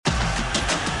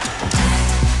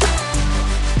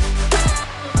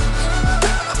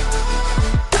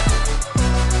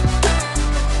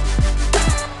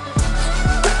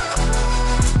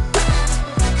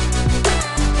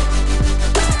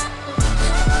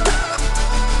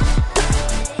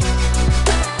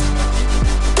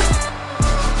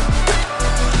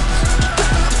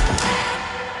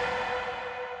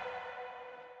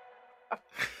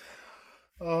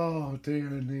dear,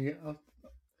 Annie.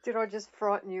 Did I just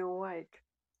frighten you awake?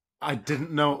 I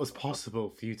didn't know it was possible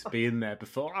for you to be in there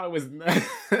before I was in there.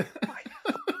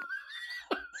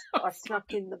 I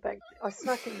snuck in the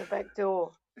back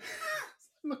door.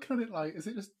 Looking at it like, is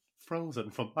it just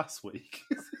frozen from last week?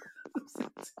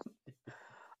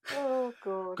 Oh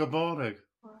God. Good morning.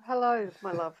 Hello,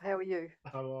 my love. How are you?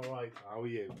 I'm all right. How are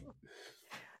you?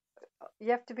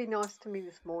 You have to be nice to me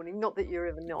this morning. Not that you're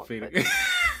ever not. Feeling...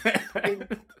 But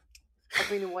I've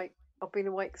been awake. I've been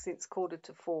awake since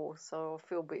 3:45, so I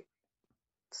feel a bit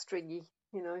stringy,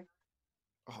 you know.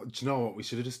 Oh, do you know what? We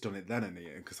should have just done it then,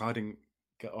 Anita, because I didn't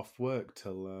get off work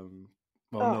till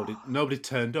nobody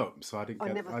turned up, so I didn't. I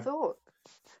never thought.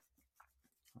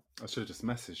 I should have just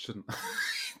messaged, shouldn't I?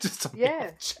 Just on Yeah. the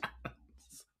off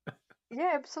chance.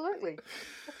 Yeah, absolutely.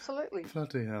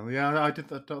 Bloody hell! Yeah, I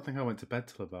did. I don't think I went to bed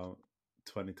till about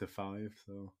 20:05.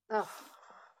 So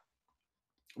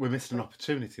we missed an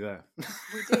opportunity there.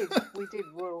 We did.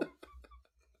 Well.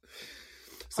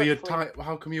 So you're tired.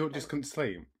 How come you just couldn't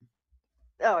sleep?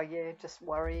 Oh yeah, just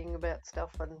worrying about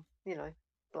stuff and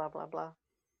blah blah blah.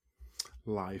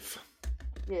 Life.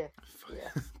 Yeah.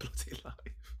 Bloody life.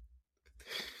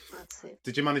 That's it.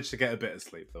 Did you manage to get a bit of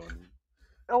sleep though?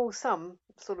 Oh, some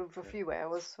sort of a few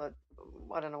hours.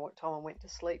 I don't know what time I went to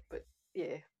sleep, but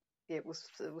yeah, it was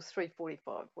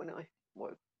 3:45 when I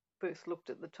first looked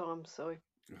at the time. So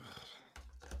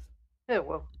yeah,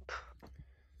 well,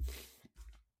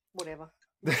 whatever.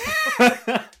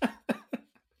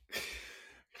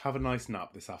 Have a nice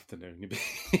nap this afternoon.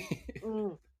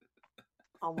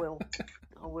 I will.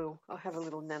 I'll have a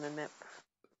little nana nap.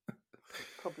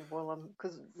 Probably while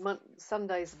because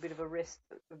Sunday's a bit of a rest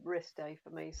day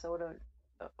for me, so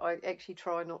I actually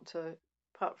try not to,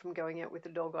 apart from going out with the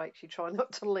dog, I actually try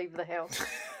not to leave the house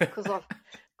because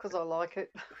I like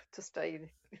it to stay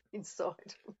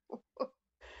inside.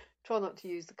 Try not to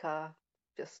use the car,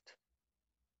 just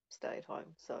stay at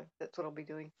home. So that's what I'll be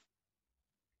doing.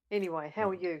 Anyway,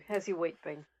 how are you? How's your week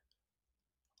been?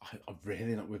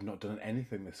 We've not done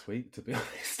anything this week, to be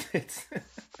honest. It's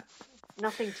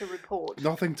nothing to report.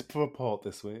 Nothing to report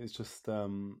this week. It's just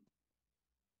been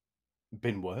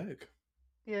work.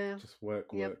 Yeah. Just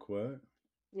work. Yep.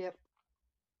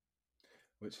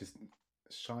 Which is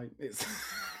shite. It's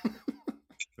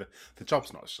the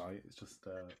job's not shite. It's just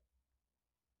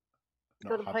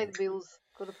got to pay the bills.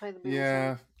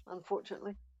 Yeah.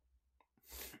 Unfortunately.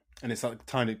 And it's like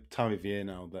time of year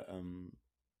now that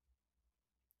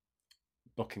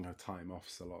booking her time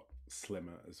off's a lot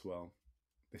slimmer as well.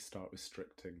 They start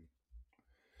restricting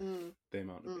the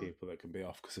amount of people that can be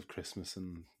off because of Christmas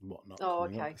and whatnot. Oh,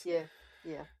 okay.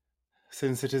 Yeah.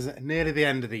 Since it is nearly the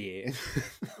end of the year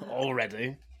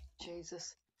already.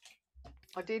 Jesus.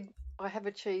 I have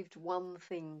achieved one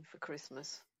thing for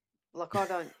Christmas. Like I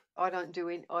don't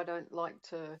like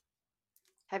to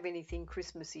have anything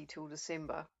Christmassy till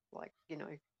December, like,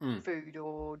 food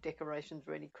or decorations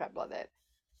or any crap like that.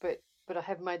 But I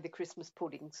have made the Christmas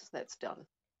puddings. That's done.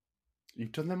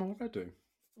 You've done them already?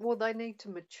 Well, they need to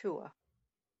mature.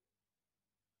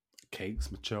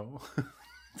 Cakes mature?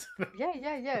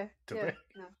 Yeah. Do they?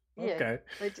 No. Okay.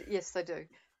 Yeah, yes, they do.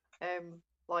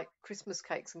 Like Christmas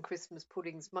cakes and Christmas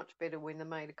puddings, much better when they're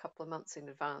made a couple of months in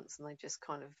advance and they just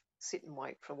kind of sit and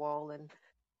wait for a while and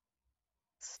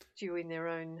stew in their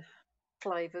own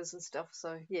flavours and stuff.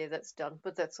 So, yeah, that's done.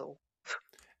 But that's all.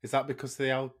 Is that because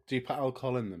do you put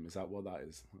alcohol in them? Is that what that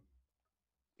is?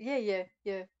 Yeah.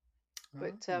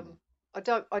 But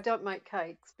I don't make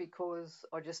cakes because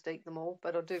I just eat them all.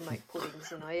 But I do make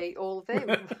puddings and I eat all of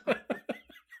them.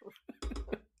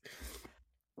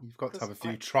 You've got to have a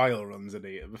few trial runs in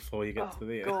it before you get to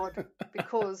the end. Oh God!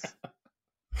 Because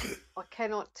I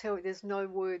cannot tell you. There's no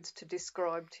words to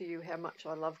describe to you how much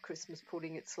I love Christmas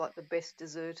pudding. It's like the best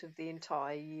dessert of the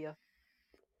entire year.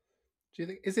 Do you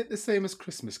think is it the same as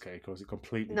Christmas cake or is it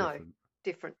completely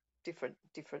different? Different.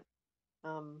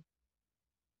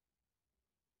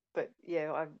 But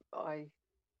yeah,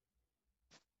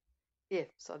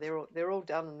 so they're all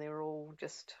done and they're all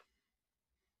just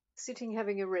sitting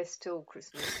having a rest till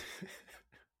Christmas.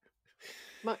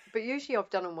 But usually I've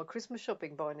done all my Christmas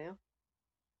shopping by now.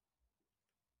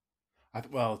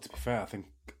 Well, to be fair, I think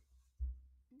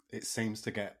it seems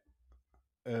to get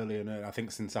earlier and earlier. I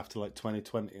think since after like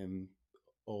 2020 and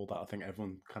all that, I think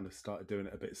everyone kind of started doing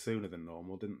it a bit sooner than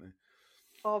normal, didn't they?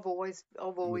 I've always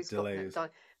gotten it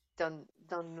done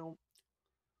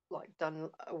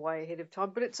way ahead of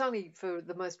time, but it's only for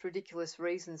the most ridiculous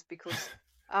reasons because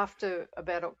after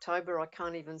about October I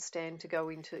can't even stand to go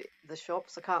into the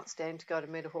shops. I can't stand to go to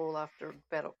Meadowhall after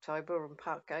about October and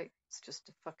Parkgate. It's just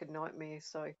a fucking nightmare.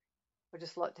 So I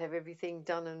just like to have everything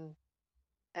done and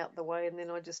out the way, and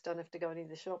then I just don't have to go any of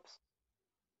the shops.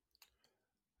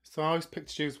 So I always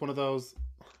pictured you as one of those,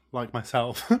 like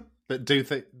myself, that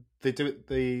they do it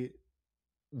the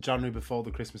January before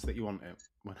the Christmas that you want it,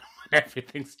 when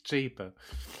everything's cheaper.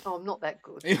 Oh, I'm not that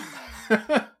good.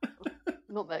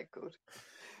 Not that good.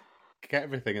 Get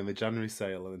everything in the January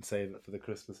sale and then save it for the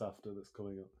Christmas after that's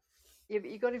coming up. Yeah, but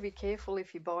you've got to be careful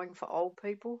if you're buying for old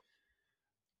people.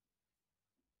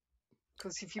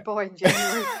 Because if you buy in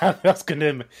January... That's going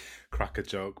to crack a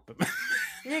joke. But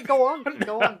yeah, go on.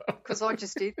 Because I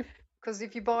just did. Because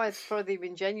if you buy it for them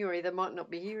in January, they might not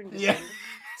be here in December. Yeah,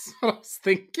 that's what I was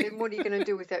thinking. Then what are you going to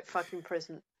do with that fucking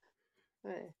present?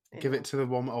 Yeah, anyway. Give it to the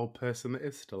one old person that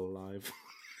is still alive.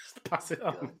 Just pass it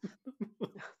on.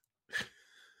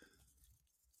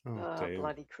 Oh,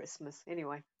 bloody Christmas.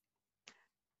 Anyway,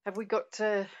 have we got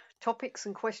topics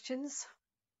and questions?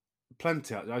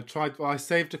 Plenty. I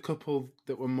saved a couple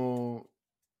that were more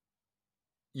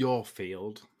your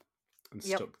field and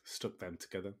stuck them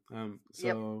together.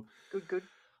 Good.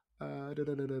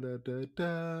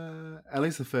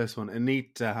 Ellie's the first one.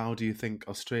 Anita, how do you think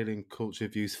Australian culture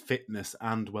views fitness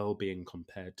and well-being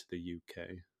compared to the UK?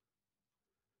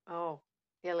 Oh,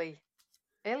 Ellie,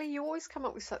 you always come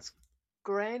up with such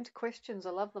grand questions.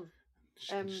 I love them.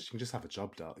 She can just have a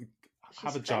job, darling.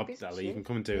 Have a job, Dally. You can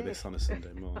come and do this on a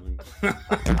Sunday morning.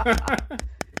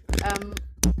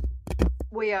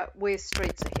 We're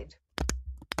streets ahead.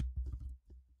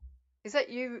 Is that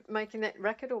you making that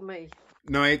racket or me?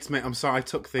 No, it's me. I'm sorry. I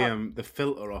took the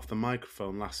filter off the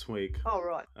microphone last week. Oh,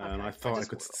 right. And I thought I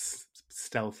could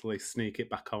stealthily sneak it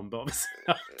back on, but obviously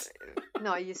not.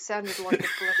 No, you sounded like a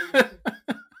bloody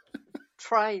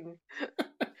train.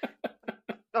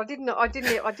 I didn't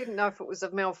know if it was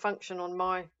a malfunction on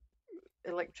my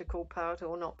electrical part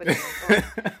or not. But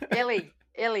anyway,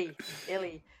 Ellie,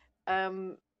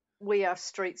 we are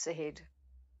streets ahead,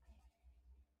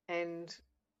 and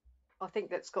I think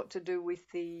that's got to do with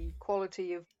the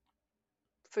quality of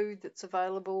food that's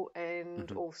available,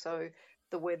 and also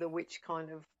the weather, which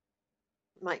kind of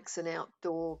makes an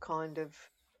outdoor kind of,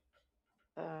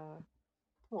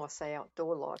 I say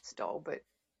outdoor lifestyle, but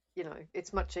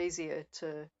it's much easier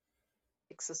to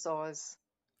exercise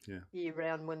year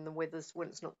round when it's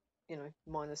not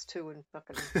 -2 and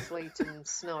fucking sleet and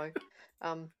snow.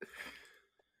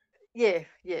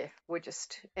 We're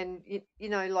just, and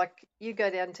like you go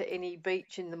down to any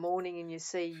beach in the morning and you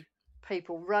see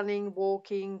people running,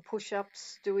 walking,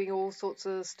 push-ups, doing all sorts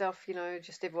of stuff.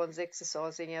 Just everyone's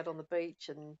exercising out on the beach,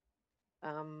 and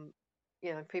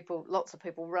lots of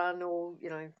people run all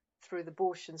through the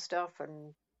bush and stuff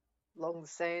and along the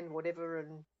sand, whatever,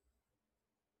 and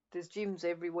there's gyms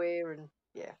everywhere, and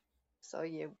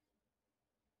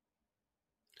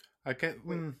I get.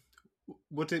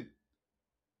 Would it?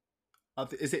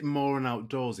 Is it more an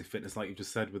outdoorsy fitness, like you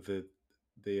just said, with the?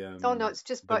 Oh no, it's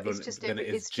just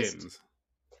gyms.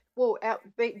 Well,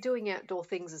 doing outdoor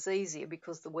things is easier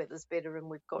because the weather's better, and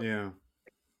we've got. Yeah.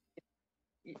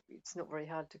 It's not very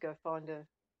hard to go find a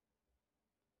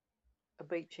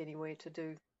beach anywhere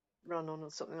to run on or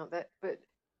something like that, but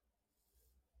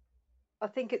I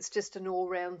think it's just an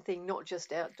all-round thing, not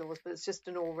just outdoors, but it's just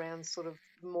an all-round sort of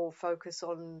more focus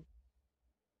on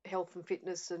health and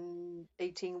fitness and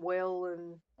eating well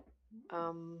and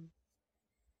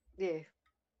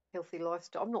healthy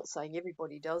lifestyle. I'm not saying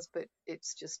everybody does, but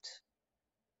it's just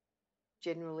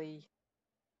generally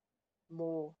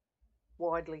more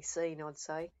widely seen, I'd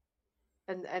say.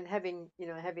 And having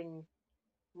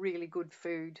really good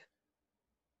food,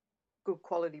 good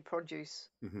quality produce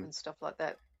and stuff like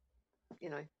that.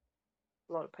 A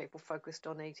lot of people focused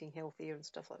on eating healthier and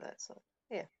stuff like that. So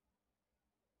yeah.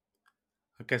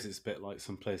 I guess it's a bit like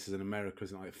some places in America,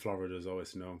 isn't it? Like Florida's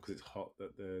always known because it's hot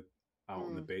that they're out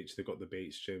on the beach. They've got the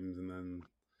beach gyms, and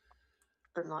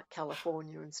like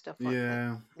California and stuff like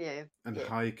that. Yeah. And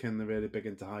hiking, they're really big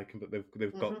into hiking, but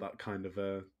they've got that kind of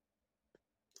a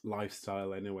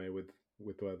lifestyle anyway with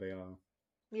where they are.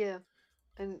 Yeah,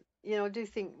 and I do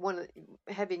think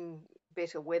having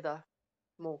better weather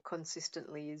more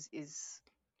consistently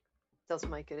does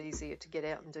make it easier to get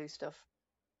out and do stuff.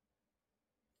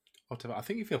 I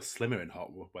think you feel slimmer in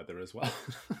hot weather as well.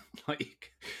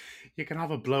 Like you can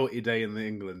have a bloaty day in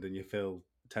England and you feel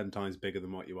 10 times bigger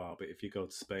than what you are, but if you go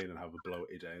to Spain and have a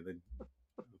bloaty day, then I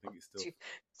think you still.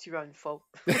 It's your own fault.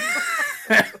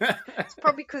 It's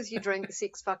probably because you drank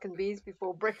 6 fucking beers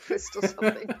before breakfast or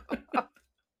something.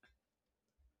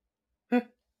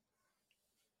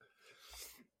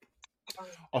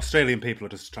 Australian people are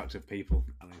just attractive people.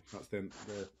 I mean, that's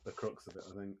the crux of it,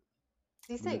 I think.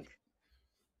 Do you think?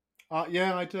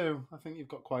 Yeah, I do. I think you've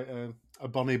got quite a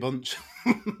bonny bunch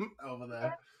over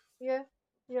there. Yeah,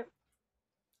 yeah.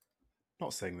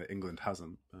 Not saying that England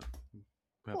hasn't, but we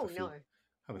have Oh no,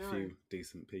 a no. few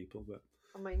decent people. But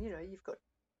I mean, you've got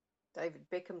David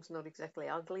Beckham's not exactly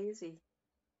ugly, is he?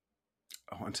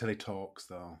 until he talks,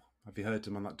 though, have you heard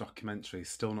him on that documentary? He's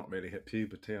still not really hit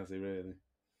puberty, has he? Really?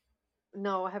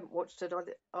 No, I haven't watched it.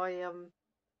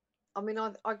 I mean,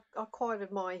 I quite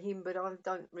admire him, but I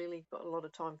don't really got a lot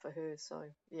of time for her, so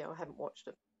yeah, I haven't watched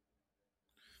it.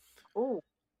 Oh,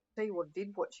 tell you what, I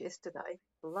did watch yesterday.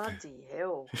 Bloody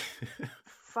hell!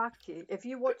 Fuck you. Have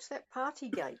you watched that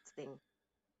Partygate thing?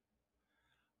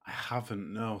 I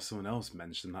haven't. No, someone else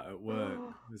mentioned that at work.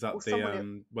 Is Well, that the someone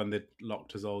else. when they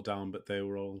locked us all down, but they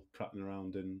were all prattling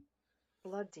around in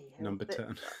Bloody hell! number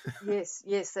 10? Yes,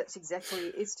 yes, that's exactly.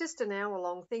 It's just an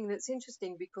hour-long thing, and it's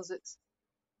interesting because it's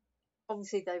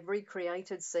obviously they've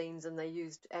recreated scenes and they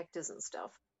used actors and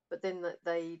stuff, but then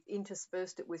they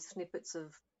interspersed it with snippets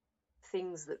of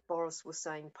things that Boris was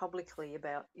saying publicly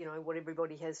about, what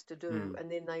everybody has to do. Mm,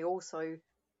 And then they also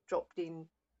dropped in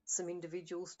some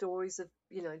individual stories of,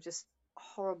 just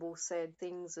horrible, sad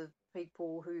things of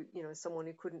people who, someone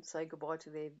who couldn't say goodbye to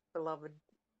their beloved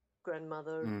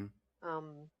grandmother. mm,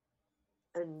 Um,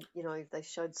 and, they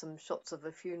showed some shots of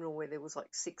a funeral where there was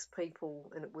like 6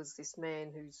 people, and it was this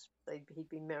man he'd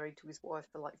been married to his wife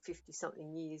for like 50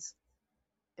 something years,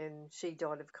 and she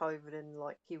died of COVID, and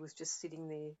like he was just sitting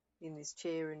there in this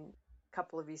chair, and a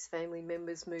couple of his family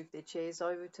members moved their chairs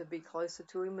over to be closer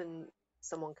to him, and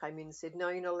someone came in and said, no,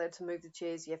 you're not allowed to move the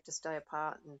chairs, you have to stay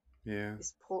apart. And yeah.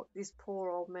 this poor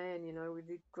old man, with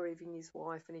grieving his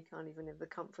wife, and he can't even have the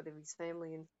comfort of his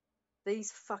family. And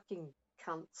these fucking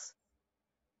cunts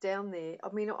down there,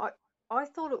 I mean, I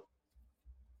thought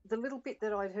the little bit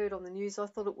that I'd heard on the news, I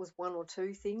thought it was one or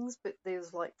two things, but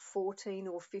there's like 14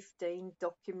 or 15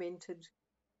 documented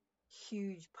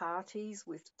huge parties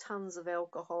with tons of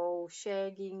alcohol,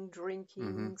 shagging, Mm-hmm.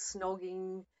 drinking,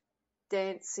 snogging,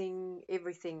 dancing,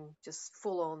 everything just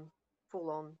full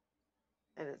on.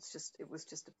 And it was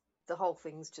just, the whole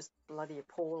thing's just bloody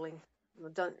appalling.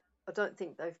 And I don't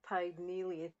think they've paid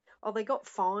nearly. Oh, they got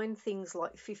fined things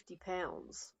like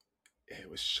 £50. It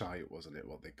was shite, wasn't it?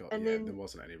 What they got? And Yeah, there then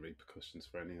wasn't any repercussions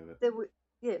for any of it. there were,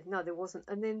 yeah, no, there wasn't.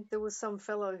 And then there was some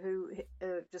fellow who,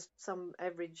 just some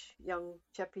average young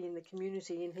chappie in the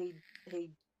community, and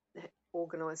he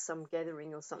organised some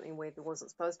gathering or something where there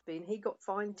wasn't supposed to be, and he got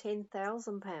fined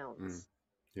 £10,000.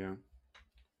 Yeah.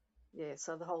 Yeah,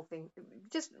 so the whole thing,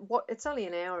 just what it's only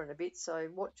an hour and a bit, so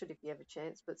watch it if you have a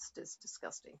chance. But it's just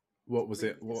disgusting. What It's was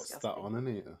really it? What's that disgusting. on,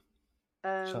 Anita?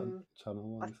 Um,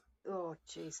 Channel I wise. oh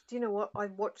jeez, do you know what? I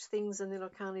watch things and then I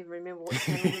can't even remember what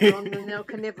channel they're on, and now I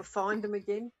can never find them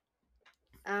again.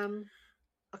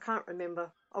 I can't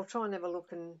remember. I'll try and have a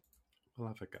look, and We'll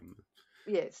have a gun.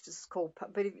 yeah, it's just called.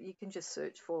 But if you can just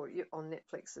search for it on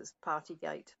Netflix as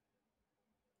Partygate.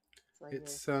 So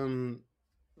It's yeah.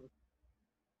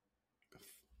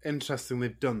 interesting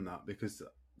they've done that because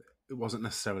it wasn't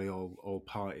necessarily all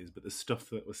parties, but the stuff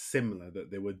that was similar that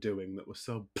they were doing that was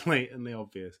so blatantly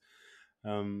obvious.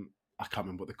 I can't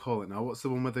remember what they call it now. What's the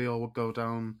one where they all would go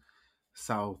down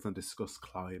south and discuss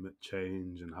climate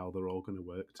change and how they're all going to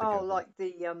work together? Oh, like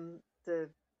the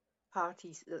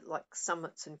parties, like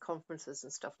summits and conferences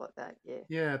and stuff like that. Yeah.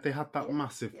 Yeah, they had that Yeah.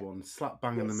 massive Yeah. one slap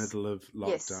bang in the Yes. middle of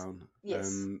lockdown.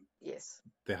 Yes. Yes.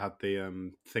 They had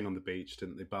the thing on the beach,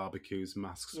 didn't they? Barbecues,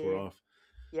 masks were Yeah. off.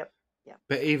 Yep. Yep.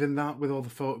 But even that, with all the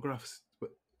photographs,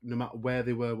 no matter where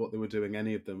they were, what they were doing,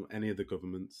 any of the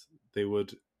governments, they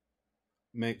would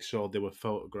make sure they were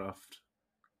photographed,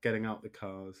 getting out the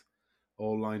cars,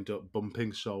 all lined up,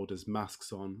 bumping shoulders,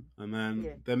 masks on, and then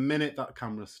Yeah. the minute that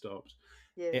camera stopped,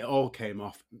 Yeah. it all came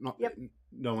off. Yep.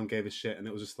 No one gave a shit, and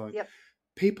it was just like, Yep.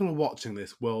 people are watching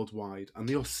this worldwide, and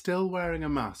you're still wearing a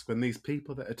mask when these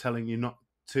people that are telling you not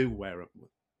to wear it,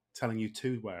 telling you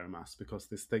to wear a mask because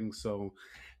this thing's so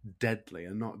deadly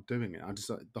and not doing it. I just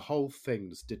the whole thing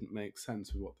just didn't make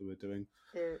sense with what they were doing.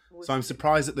 So I'm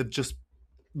surprised that they've just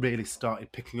really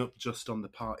started picking up just on the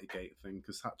Partygate thing,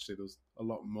 because actually there was a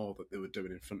lot more that they were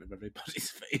doing in front of everybody's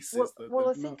faces. Well,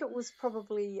 I think it was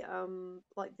probably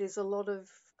like there's a lot of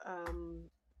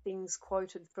things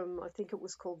quoted from, I think it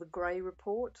was called the Grey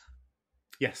Report.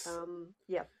 Yes.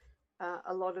 Yeah.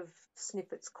 A lot of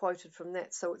snippets quoted from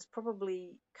that, so it's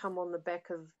probably come on the back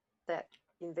of that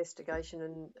investigation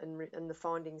and the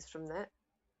findings from that.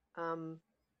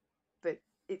 But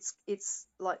it's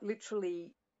like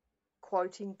literally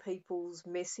quoting people's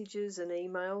messages and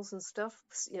emails and stuff,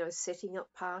 setting up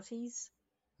parties.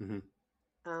 Mm-hmm.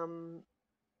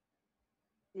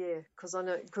 Yeah, because I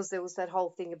know, because there was that whole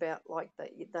thing about like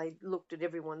they looked at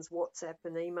everyone's WhatsApp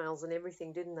and emails and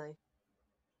everything, didn't they?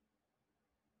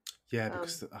 Yeah,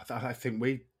 because I think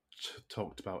we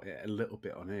talked about it a little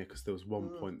bit on here because there was one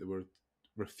Mm, point they were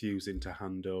refusing to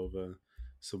hand over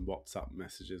some WhatsApp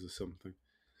messages or something.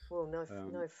 well, no,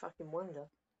 Um, no fucking wonder.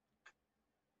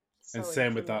 and So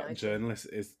same with that incriminating. journalist,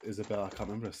 Isabel. I can't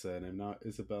remember her surname now.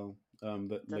 Isabel, that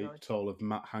Don't know. leaked all of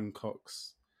Matt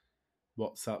Hancock's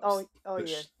WhatsApps Oh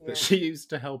yeah, that yeah, she used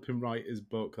to help him write his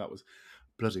book. That was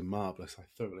bloody marvelous. I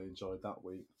thoroughly enjoyed that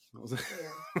week. That was,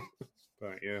 yeah.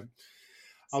 but yeah,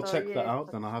 I'll So check that yeah,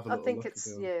 out. Then I'll have a I little think look at it's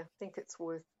the. yeah, I think it's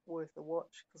worth a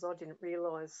watch because I didn't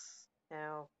realise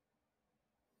how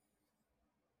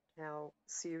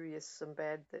serious and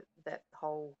bad that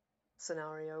whole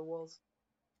scenario was.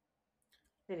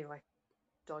 Anyway,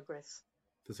 digress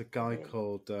There's a guy again.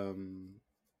 called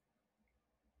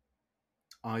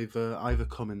Ivor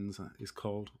Cummins is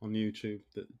called on YouTube.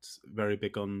 That's very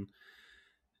big on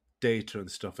data and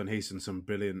stuff, and he's done some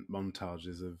brilliant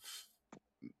montages of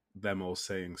them all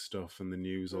saying stuff and the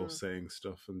news all Mm, saying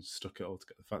stuff and stuck it all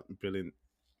together. Brilliant,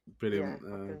 yeah, brilliant. I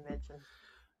can imagine.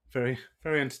 Very,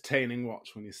 very entertaining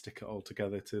watch when you stick it all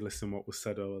together to listen what was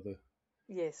said over the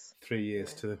Yes, 3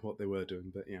 years yeah. to what they were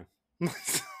doing. But yeah.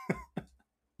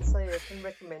 So yeah, I can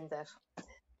recommend that.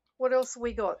 What else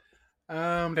we got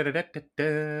Da, da, da, da,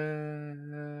 da.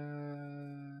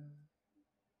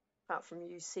 apart from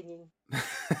you singing?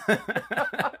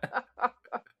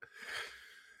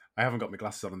 I haven't got my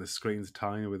glasses on, and the screen's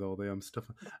tiny with all the stuff.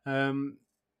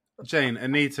 Jane,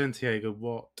 Anita and Tiago,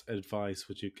 what advice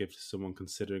would you give to someone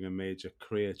considering a major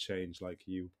career change like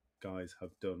you guys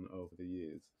have done over the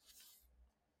years?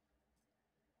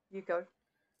 You go.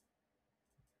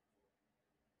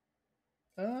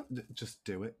 Just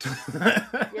do it.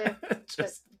 Yeah, that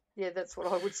Just that's what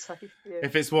I would say. Yeah,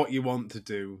 if it's what you want to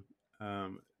do,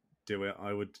 do it.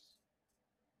 I would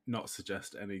not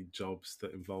suggest any jobs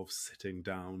that involve sitting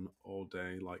down all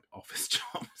day, like office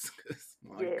jobs. Because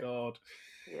my yeah, God,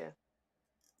 yeah.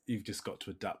 you've just got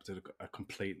to adapt to a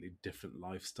completely different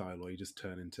lifestyle, or you just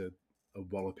turn into a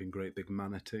walloping great big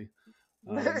manatee.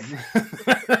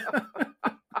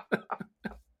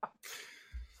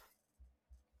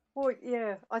 Well,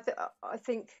 yeah. I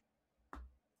think.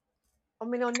 I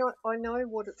mean, I know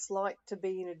what it's like to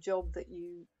be in a job that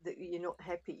you're not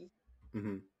happy.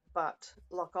 Mm-hmm. But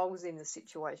like I was in a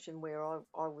situation where I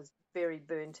was very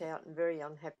burnt out and very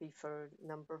unhappy for a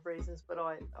number of reasons, but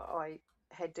I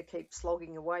had to keep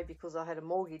slogging away because I had a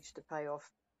mortgage to pay off.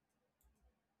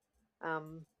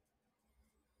 Um,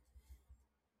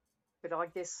 but I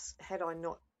guess had I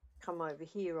not come over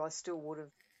here, I still would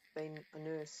have been a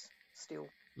nurse still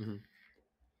Mm-hmm.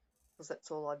 because that's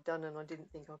all I'd done, and I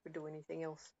didn't think I could do anything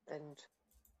else. And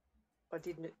I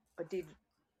didn't. I did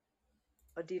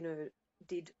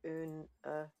earn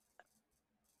a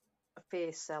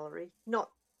fair salary, not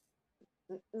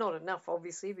enough,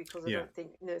 obviously, because I Yeah. don't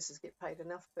think nurses get paid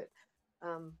enough. But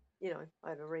I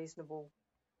had a reasonably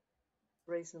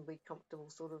comfortable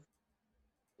sort of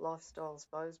lifestyle, I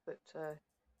suppose. But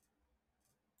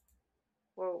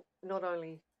well, not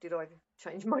only did I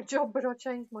change my job, but I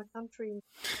changed my country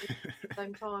at the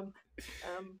same time.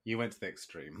 You went to the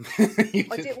extreme.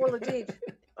 I did. Well,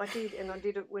 I did, and I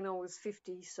did it when I was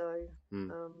 50. So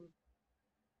Mm. um,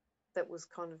 that was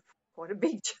kind of quite a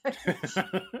big change.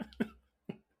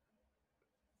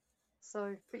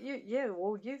 So, but yeah,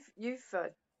 well,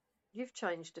 you've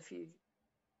changed a few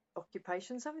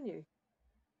occupations, haven't you?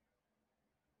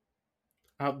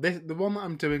 The one that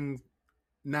I'm doing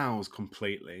now is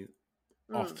completely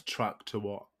off Mm, the track to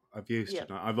what I've used yeah,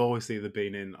 to. I've always either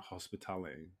been in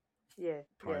hospitality yeah, yeah.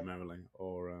 primarily,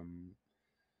 or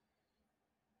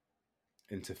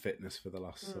into fitness for the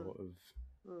last Mm, sort of,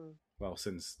 mm, well,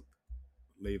 since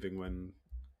leaving when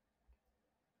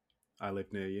I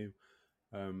lived near you.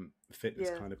 Fitness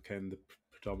yeah, kind of became the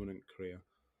predominant career.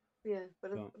 yeah.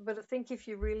 But But I think if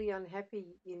you're really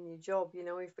unhappy in your job,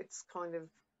 if it's kind of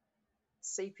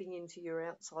seeping into your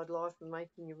outside life and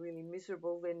making you really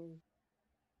miserable, then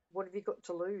what have you got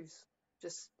to lose?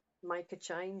 Just make a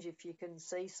change if you can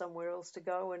see somewhere else to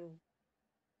go, and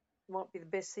it might be the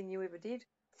best thing you ever did.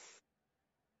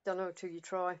 Don't know till you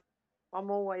try. I'm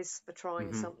always for trying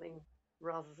mm-hmm. something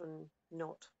rather than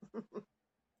not.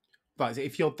 But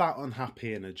if you're that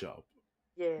unhappy in a job,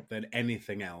 Yeah, then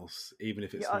anything else, even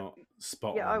if you it's not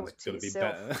spot you on, owe is it to going to be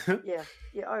yourself. better. Yeah,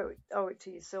 you owe it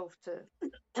to yourself to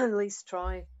at least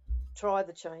try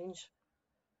the change.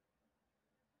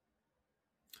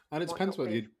 And it Might depends not what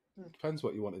be. you depends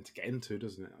what you wanted to get into,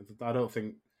 doesn't it? I don't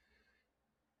think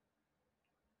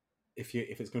if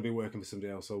it's going to be working for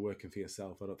somebody else or working for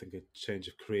yourself, I don't think a change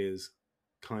of career is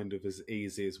kind of as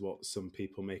easy as what some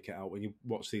people make it out. When you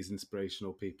watch these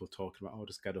inspirational people talking about, oh,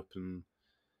 just get up and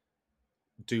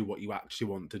do what you actually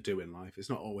want to do in life. It's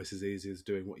not always as easy as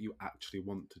doing what you actually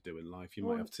want to do in life. You might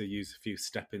Well, have to use a few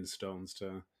stepping stones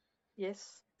to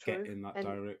yes, get true. in that And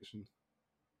direction.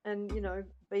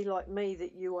 be like me,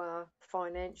 that you are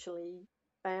financially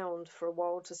bound for a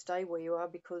while to stay where you are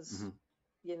because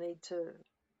you need to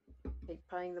keep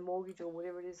paying the mortgage or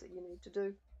whatever it is that you need to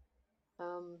do.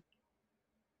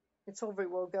 It's all very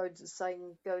well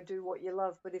saying go do what you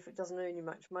love, but if it doesn't earn you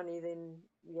much money, then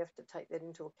you have to take that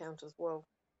into account as well.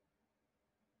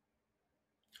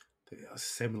 It's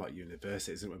same like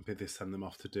university, isn't it? When people send them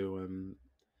off to do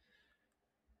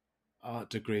art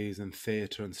degrees and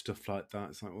theatre and stuff like that,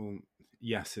 it's like, well,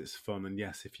 yes, it's fun, and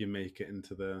yes, if you make it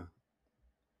into the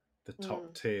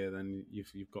top tier, then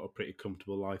you've got a pretty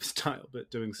comfortable lifestyle. But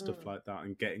doing stuff like that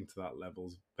and getting to that level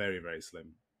is very, very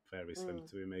slim, very slim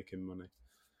to be making money.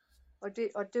 I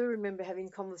do remember having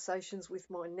conversations with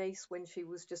my niece when she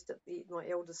was just my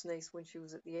eldest niece, when she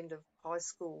was at the end of high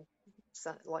school,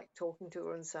 like talking to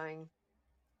her and saying,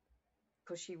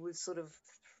 because she was sort of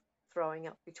throwing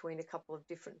up between a couple of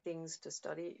different things to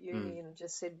study at uni, and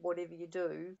just said, whatever you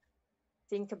do,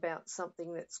 think about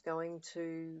something that's going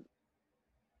to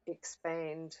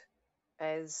expand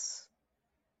as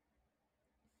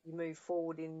you move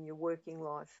forward in your working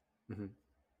life.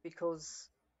 Because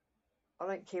I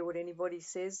don't care what anybody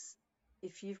says,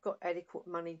 if you've got adequate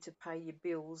money to pay your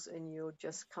bills and you're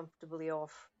just comfortably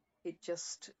off,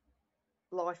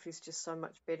 life is just so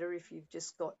much better if you've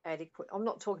just got adequate. I'm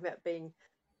not talking about being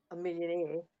a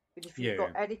millionaire, but if you've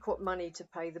got adequate money to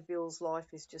pay the bills, life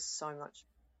is just so much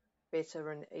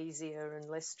better and easier and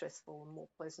less stressful and more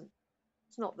pleasant.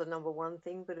 It's not the number one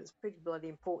thing, but it's pretty bloody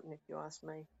important if you ask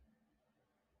me.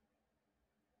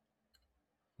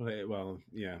 Well,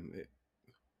 yeah,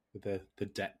 with the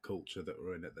debt culture that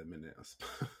we're in at the minute, I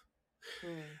suppose,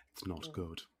 it's not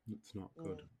good. It's not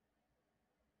good.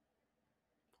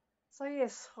 So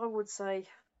yes, I would say,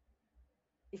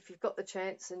 if you've got the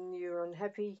chance and you're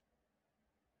unhappy,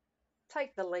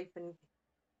 take the leap and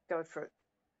go for it.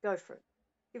 Go for it.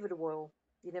 Give it a whirl.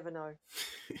 You never know.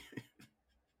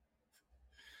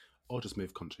 Or just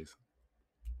move countries.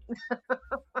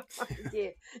 Yeah,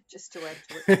 just to add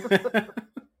to it.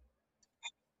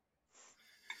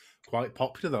 Quite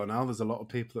popular though now. There's a lot of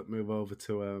people that move over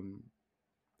to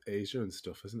Asia and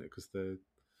stuff, isn't it? Because they're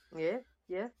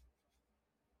yeah.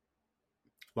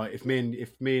 Like if me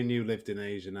and you lived in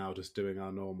Asia now, just doing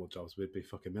our normal jobs, we'd be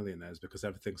fucking millionaires because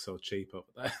everything's so cheap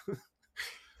over there.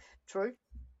 True.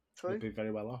 We'd be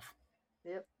very well off.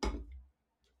 Yep.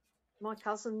 My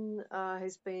cousin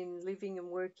has been living and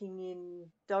working in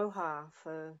Doha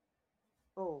for,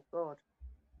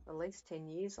 at least 10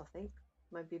 years, I think,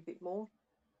 maybe a bit more,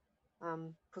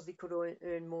 because he could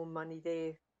earn more money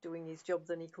there doing his job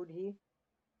than he could here.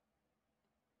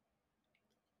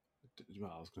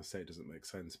 Well, I was going to say it doesn't make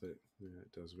sense, but yeah,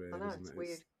 it does really. I know, doesn't it's it?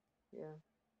 weird. Yeah.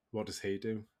 What does he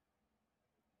do?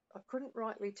 I couldn't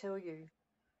rightly tell you.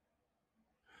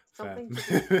 Fair.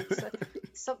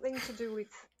 Something to do with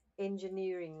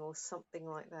engineering or something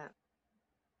like that.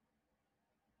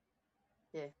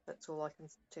 Yeah, that's all I can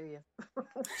tell you.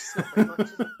 It's not very much,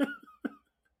 is it?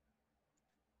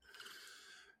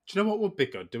 Do you know what would be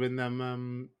good? Doing them.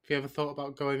 Have you ever thought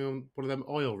about going on one of them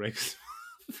oil rigs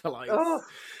for like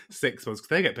 6 months? Because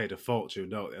they get paid a fortune,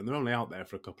 don't they? And they're only out there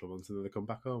for a couple of months, and then they come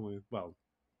back home. Well,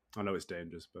 I know it's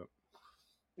dangerous, but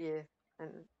yeah,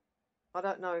 and I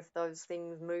don't know if those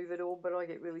things move at all, but I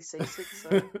get really seasick, so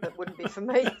that wouldn't be for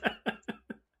me.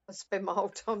 I spend my whole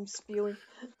time spewing.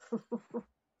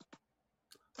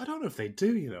 I don't know if they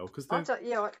do, because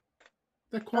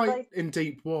they're quite in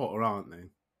deep water, aren't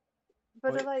they?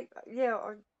 But are they? Yeah,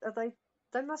 are they?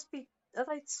 They must be. Are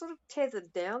they sort of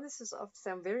tethered down? I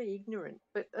sound very ignorant,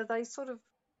 but are they sort of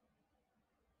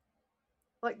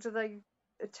like? Do they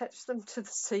attach them to the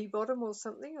sea bottom or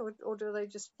something, or do they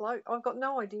just float? I've got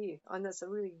no idea, and that's a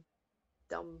really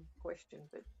dumb question,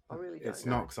 but I really don't know. It's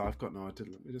not, because I've got no idea.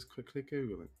 Let me just quickly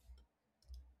Google it.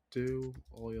 Do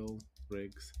oil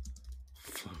rigs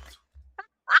float?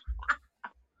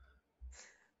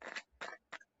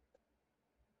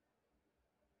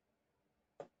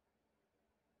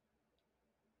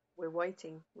 We're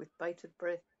waiting with bated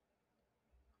breath.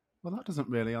 Well, that doesn't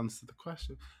really answer the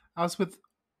question. As with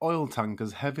oil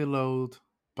tankers, heavy load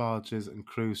barges, and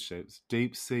cruise ships,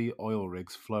 deep sea oil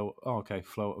rigs float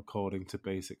according to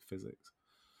basic physics.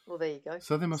 Well, there you go.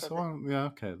 So they must.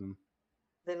 Okay then.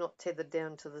 They're not tethered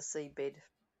down to the seabed.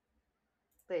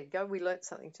 There you go. We learnt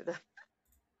something today.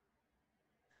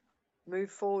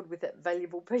 move forward with that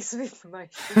valuable piece of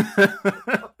information.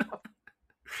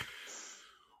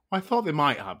 I thought they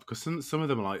might have, because some of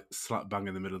them are like slap bang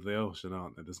in the middle of the ocean,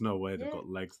 aren't they? There's no way they've got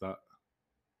legs that.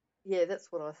 Yeah, that's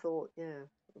what I thought. Yeah,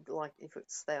 like if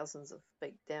it's thousands of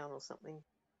feet down or something.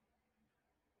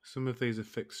 Some of these are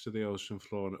fixed to the ocean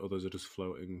floor, and others are just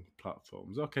floating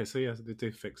platforms. Okay, so yes, they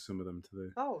do fix some of them to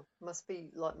the. Oh, must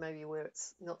be like maybe where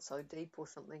it's not so deep or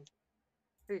something.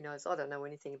 Who knows? I don't know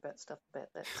anything about stuff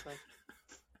about that. So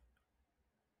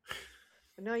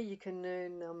I know you can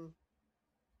earn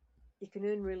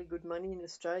really good money in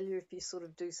Australia if you sort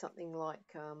of do something like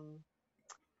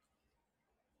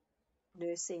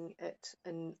nursing at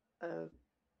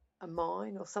a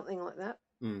mine or something like that.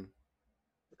 Mm.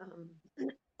 Um,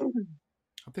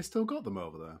 Have they still got them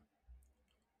over there?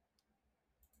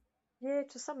 yeah,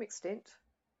 to some extent,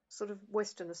 sort of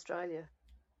Western Australia.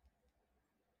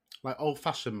 Like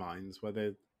old-fashioned mines where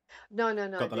they No.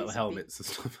 got the little These helmets and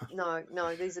stuff.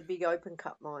 no. These are big open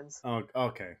cut mines. Oh,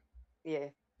 okay. Yeah.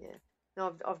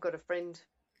 No, I've got a friend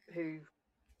who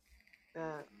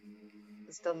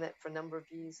has done that for a number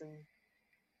of years, and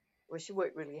well, she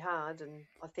worked really hard, and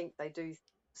I think they do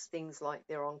things like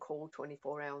they're on call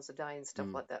 24 hours a day and stuff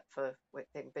like that for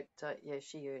them. But yeah,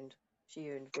 she earned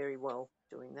very well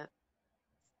doing that.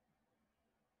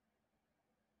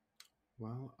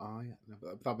 Well,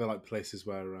 that'd be like places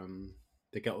where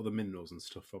they get all the minerals and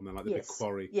stuff from. They're like the big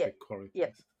quarry, big quarry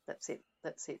place. That's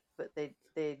it. But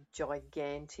they're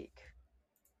gigantic.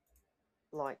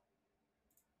 Like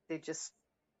they're just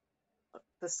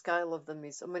the scale of them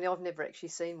is. I mean, I've never actually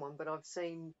seen one, but I've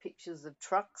seen pictures of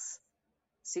trucks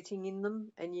sitting in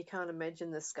them, and you can't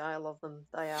imagine the scale of them.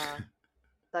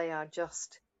 They are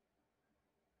just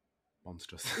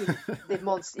monstrous. They're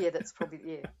monsters. Yeah, that's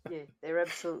probably yeah. They're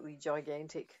absolutely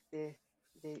gigantic. They're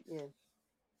yeah.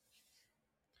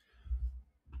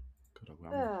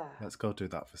 Let's go do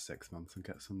that for 6 months and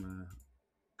get some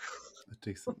a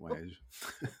decent wage.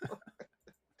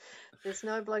 There's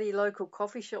no bloody local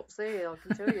coffee shops there, I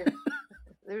can tell you.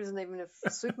 There isn't even a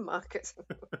supermarket.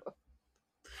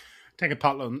 Take a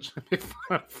pot lunch.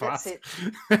 That's it.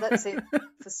 That's it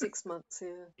for 6 months.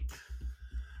 Yeah.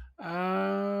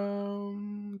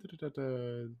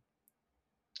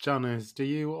 Janice, do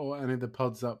you or any of the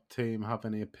Pods Up team have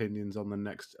any opinions on the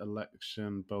next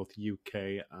election, both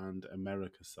UK and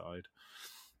America side?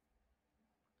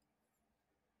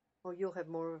 Well, you'll have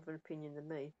more of an opinion than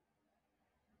me.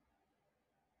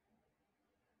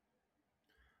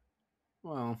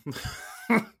 Well,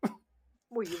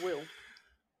 well, you will.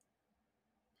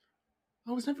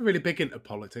 I was never really big into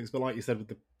politics, but like you said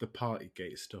with the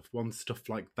Partygate stuff, once stuff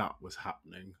like that was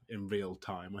happening in real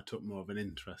time, I took more of an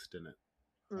interest in it.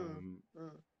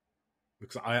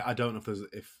 Because I don't know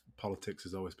if politics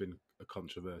has always been a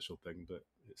controversial thing, but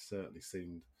it certainly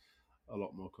seemed a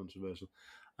lot more controversial.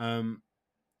 I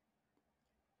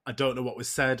don't know what was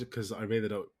said because I really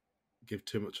don't give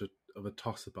too much of a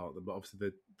toss about them. But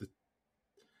obviously,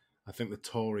 I think the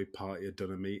Tory party had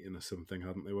done a meeting or something,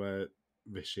 hadn't they, where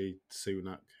Rishi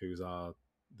Sunak, who's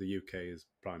the UK's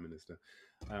Prime Minister,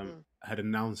 had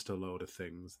announced a load of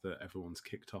things that everyone's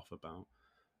kicked off about.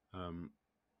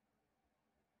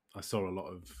 I saw a lot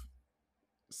of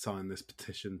sign this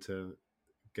petition to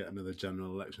get another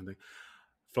general election thing.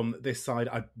 From this side,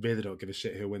 I really don't give a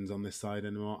shit who wins on this side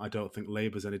anymore. I don't think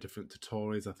Labour's any different to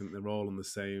Tories. I think they're all on the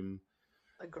same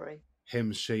agree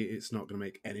hymn sheet. It's not going to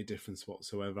make any difference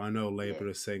whatsoever. I know Labour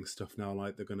is saying stuff now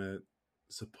like they're going to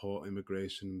support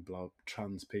immigration, blah,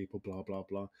 trans people, blah, blah,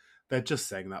 blah. They're just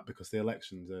saying that because the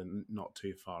elections are not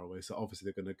too far away. So obviously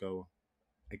they're going to go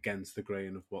against the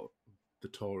grain of what the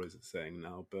Tories are saying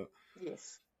now. But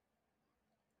yes,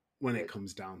 when it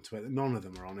comes down to it, none of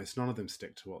them are honest. None of them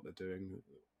stick to what they're doing.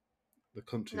 The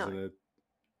country's in a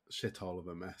shithole of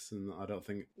a mess, and I don't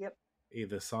think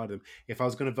either side of them. If I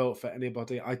was going to vote for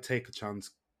anybody, I'd take a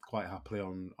chance quite happily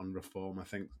on reform. I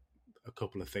think a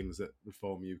couple of things that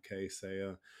Reform UK say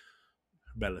are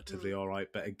relatively all right,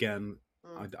 but again,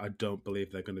 I don't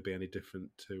believe they're going to be any different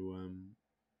to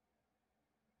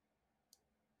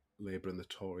Labour and the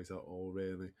Tories at all,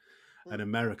 really. And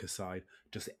America side,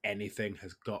 just anything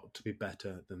has got to be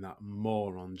better than that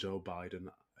moron Joe Biden.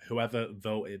 Whoever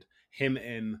voted him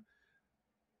in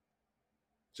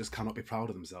just cannot be proud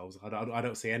of themselves. I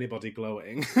don't see anybody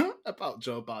gloating about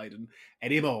Joe Biden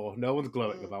anymore. No one's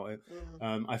gloating about it.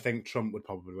 I think Trump would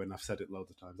probably win. I've said it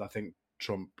loads of times. I think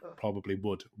Trump probably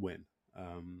would win.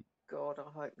 God, I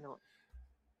hope not.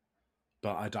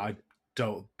 But I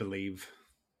don't believe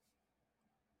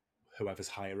whoever's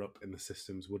higher up in the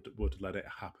systems would let it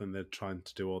happen. They're trying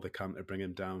to do all they can to bring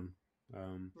him down.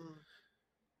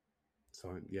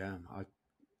 So yeah,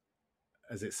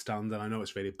 as it stands, and I know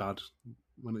it's really bad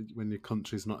when your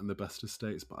country's not in the best of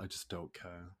states, but I just don't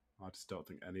care. I just don't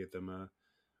think any of them are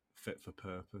fit for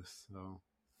purpose. So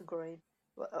Agreed.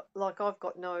 Like, I've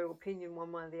got no opinion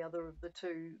one way or the other of the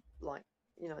two, like,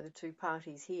 the two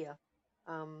parties here.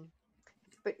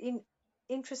 But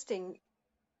interesting,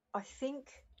 I think,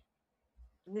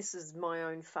 and this is my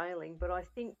own failing, but I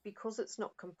think because it's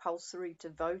not compulsory to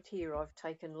vote here, I've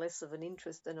taken less of an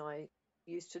interest than I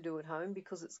used to do at home,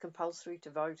 because it's compulsory to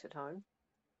vote at home.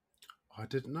 I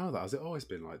didn't know that. Has it always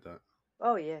been like that?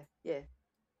 Oh, yeah, yeah.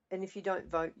 And if you don't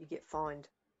vote, you get fined.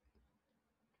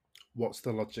 What's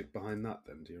the logic behind that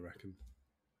then, do you reckon?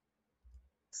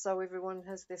 So everyone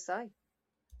has their say.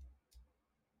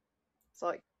 It's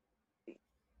like,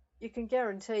 you can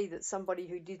guarantee that somebody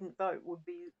who didn't vote would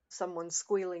be someone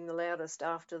squealing the loudest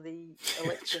after the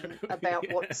election True, about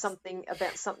yes.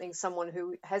 something someone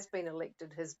who has been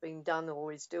elected has been done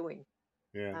or is doing.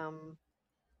 Yeah.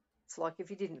 It's like, if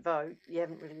you didn't vote, you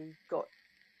haven't really got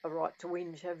a right to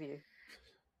whinge, have you?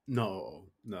 No.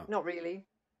 Not really,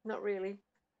 not really.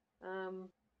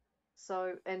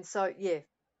 So yeah.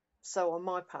 So on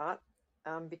my part,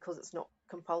 because it's not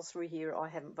compulsory here, I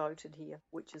haven't voted here,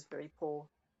 which is very poor,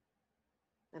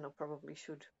 and I probably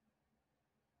should.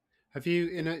 Have you,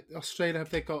 in Australia,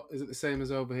 have they got, is it the same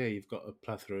as over here? You've got a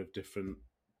plethora of different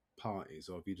parties,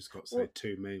 or have you just got, say, Well,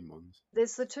 two main ones?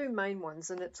 there's the two main ones,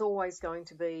 and it's always going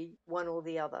to be one or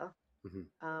the other.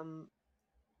 Mm-hmm.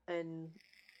 And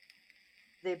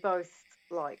they're both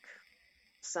like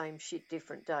same shit,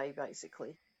 different day,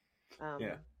 basically.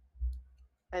 Yeah.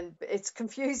 And it's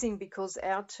confusing because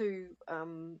our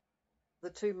the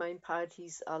two main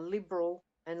parties are Liberal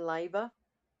and Labor,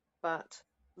 but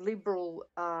Liberal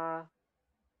are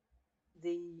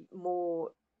the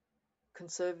more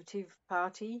conservative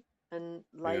party, and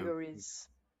Yeah. Labor is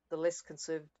the less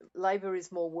conservative. Labor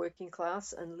is more working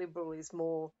class, and Liberal is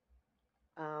more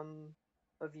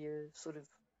of your sort of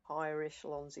higher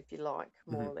echelons, if you like,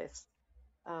 more Mm-hmm. or less.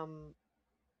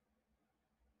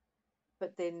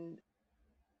 But then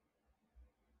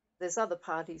there's other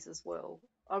parties as well.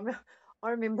 I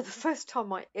remember the first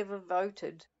time I ever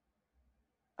voted.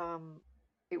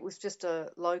 It was just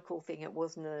a local thing. It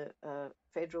wasn't a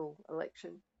federal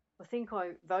election. I think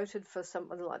I voted for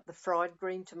something like the Fried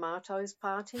Green Tomatoes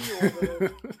Party,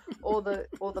 or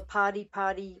the Party.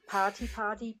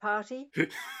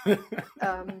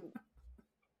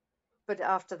 But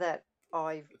after that,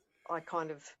 I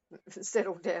kind of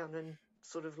settled down and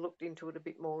sort of looked into it a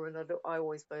bit more, and I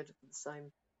always voted for the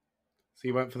same. So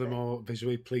you went for the Thing. more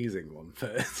visually pleasing one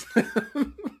first.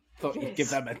 Thought you'd give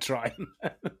Yes. them a try.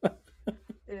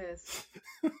 Yes.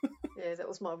 Yeah, that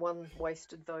was my one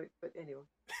wasted vote. But anyway,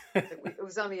 it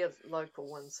was only a local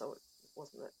one, so it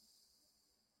wasn't it.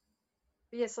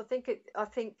 But yes, I think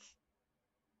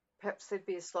perhaps there'd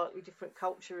be a slightly different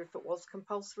culture if it was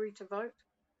compulsory to vote.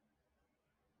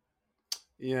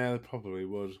 Yeah, they probably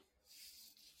would.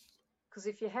 Because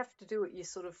if you have to do it, you're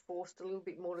sort of forced a little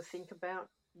bit more to think about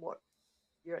what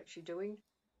you're actually doing.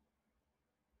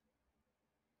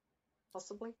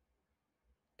 Possibly.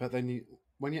 But then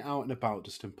when you're out and about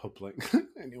just in public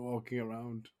and you're walking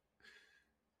around,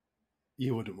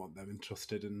 you wouldn't want them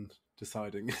entrusted in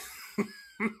deciding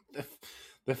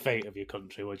the fate of your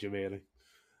country, would you really?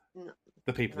 No,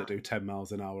 The people that do 10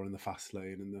 miles an hour in the fast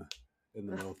lane in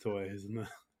the motorways, and the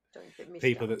don't get me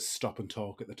people started. that stop and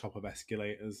talk at the top of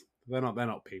escalators. They're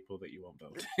not people that you want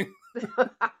voting.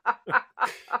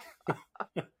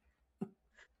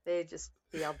 They're just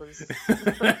the others.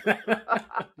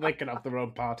 They can have their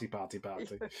own party.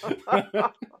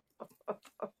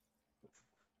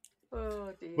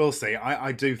 Oh dear. We'll see.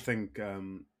 I do think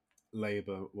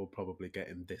Labour will probably get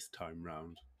in this time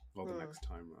round, or the next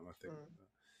time round, I think.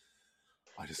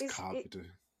 I just can't be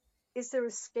doing. Is there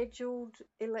a scheduled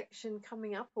election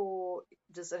coming up, or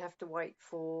does it have to wait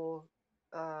for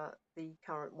the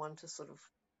current one to sort of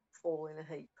fall in a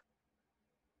heap?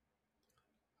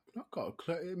 I've not got a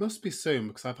clue. It must be soon,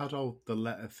 because I've had all the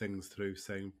letter things through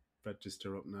saying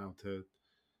register up now to,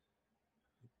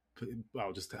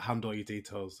 well, just to hand all your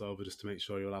details over just to make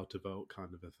sure you're allowed to vote,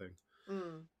 kind of a thing.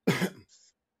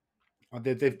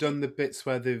 They've done the bits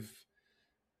where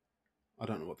I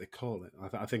don't know what they call it.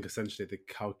 I think essentially they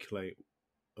calculate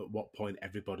at what point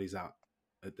everybody's at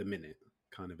the minute,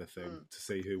 kind of a thing, to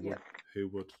see who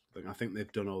would. I think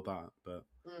they've done all that, but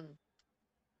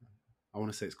I want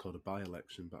to say it's called a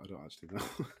by-election, but I don't actually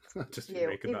know. Just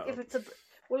making that up.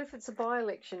 If it's a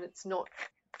by-election, it's not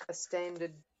a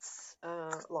standard.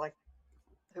 Like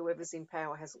whoever's in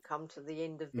power hasn't come to the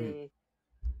end of their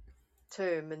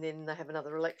term and then they have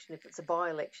another election. If it's a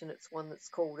by-election, it's one that's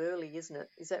called early, isn't it?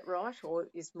 Is that right, or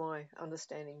is my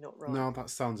understanding not right? No, that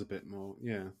sounds a bit more.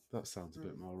 Yeah, that sounds a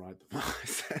bit more right than what I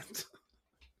said.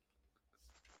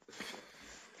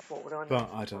 What would I know?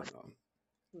 But I don't know.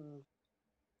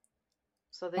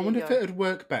 So there I wonder you if go. it would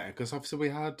work better, because obviously we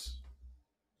had...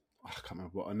 I can't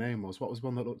remember what her name was. What was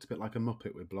one that looked a bit like a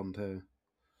Muppet with blonde hair?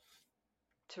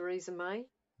 Theresa May?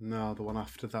 No, the one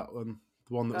after that one.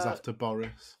 The one that was after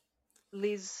Boris.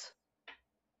 Liz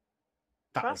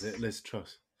That Truss? was it, Liz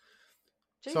Truss.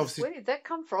 Jeez, So obviously... where did that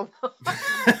come from?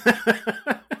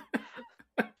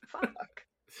 Fuck.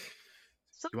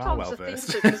 Sometimes the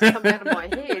versed. things that just come out of my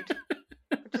head,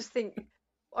 I just think,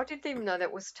 I didn't even know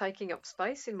that was taking up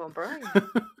space in my brain.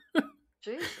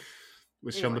 Jesus.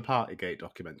 Was she on the Partygate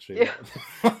documentary? Yeah.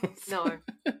 No.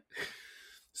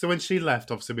 So when she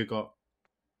left, obviously we got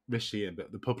Rishi in,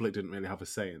 but the public didn't really have a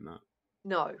say in that.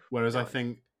 No. Whereas I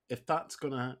think if that's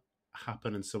going to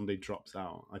happen and somebody drops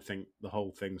out, I think the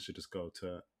whole thing should just go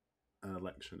to an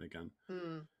election again,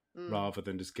 rather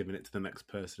than just giving it to the next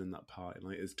person in that party.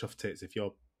 Like, it's tough tits. If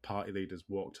your party leader's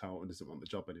walked out and doesn't want the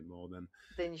job anymore,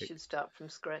 then you should start from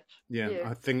scratch. Yeah,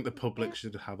 I think the public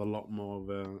should have a lot more of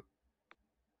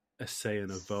a say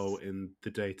and a vote in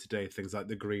the day-to-day things, like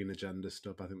the green agenda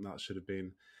stuff. I think that should have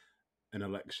been an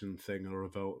election thing or a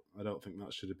vote. I don't think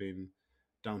that should have been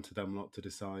down to them lot to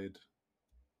decide.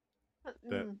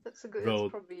 That's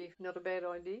probably not a bad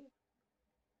idea. Do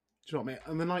you know what I mean?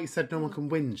 And then, like you said, no one can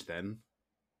whinge then.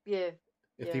 Yeah.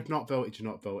 If you've not voted,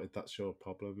 you're not voted. That's your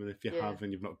problem. And if you have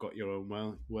and you've not got your own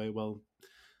way,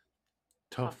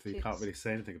 tough. You can't really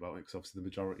say anything about it, because obviously the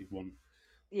majority want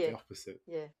the opposite.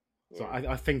 Yeah. So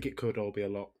I think it could all be a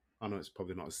lot... I know it's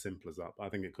probably not as simple as that, but I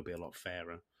think it could be a lot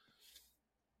fairer.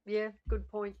 Yeah, good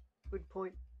point. Good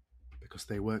point. Because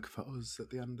they work for us at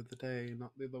the end of the day,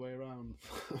 not the other way around.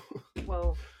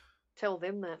 Well, tell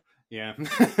them that. Yeah.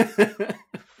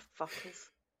 Fuckers.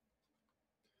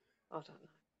 I don't know.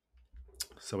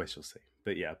 So we shall see.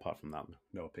 But yeah, apart from that,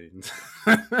 no opinions.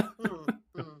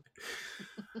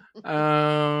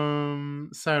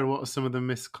 Sarah, what are some of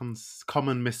the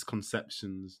common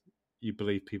misconceptions you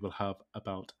believe people have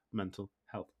about mental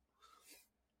health?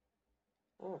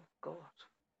 Oh, God.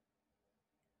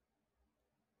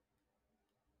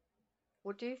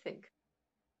 What do you think?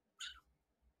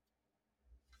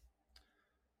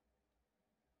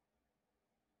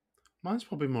 Mine's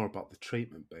probably more about the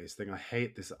treatment-based thing. I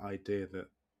hate this idea that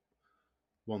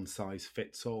one size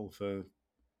fits all for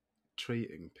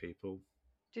treating people.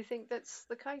 Do you think that's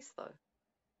the case, though?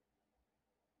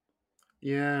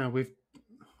 Yeah,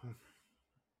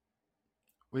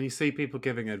 when you see people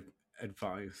giving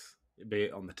advice, be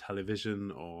it on the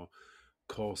television or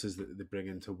courses that they bring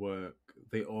into work,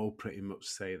 they all pretty much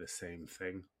say the same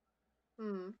thing.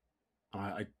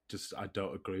 I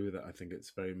don't agree with it. I think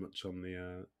it's very much on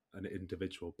the an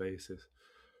individual basis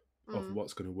of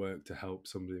what's going to work to help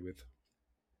somebody with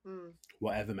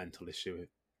whatever mental issue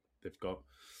they've got.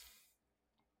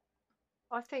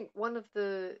 I think one of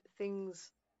the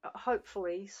things,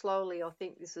 hopefully, slowly, I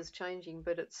think this is changing,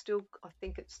 but I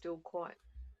think it's still quite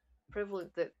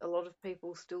prevalent that a lot of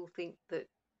people still think that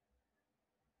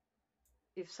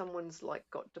if someone's like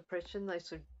got depression,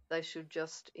 they should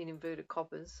just, in inverted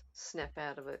commas, snap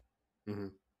out of it.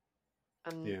 And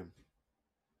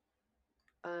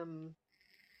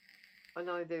I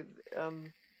know there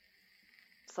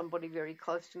somebody very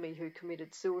close to me who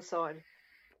committed suicide.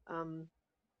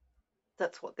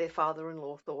 That's what their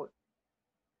father-in-law thought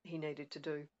he needed to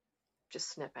do, just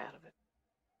snap out of it.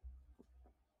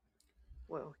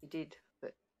 Well, he did,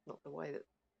 but not the way that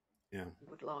he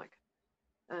would like.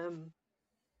 And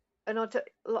I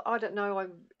don't know, I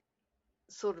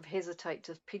sort of hesitate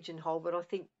to pigeonhole, but I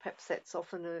think perhaps that's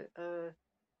often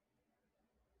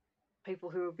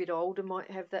people who are a bit older might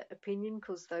have that opinion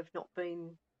because they've not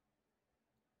been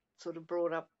sort of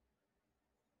brought up,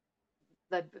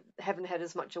 they haven't had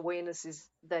as much awareness as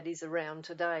that is around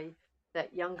today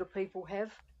that younger people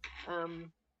have. And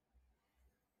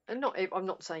I'm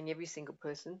not saying every single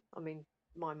person. I mean,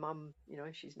 my mum,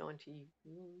 she's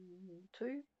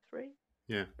 92,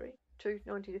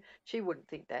 92. She wouldn't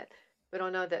think that. But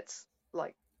I know that's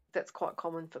quite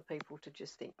common for people to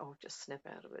just think, oh, just snap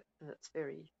out of it. And it's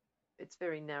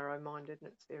very narrow-minded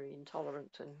and it's very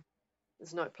intolerant, and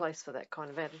there's no place for that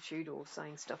kind of attitude or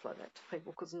saying stuff like that to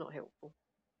people because it's not helpful.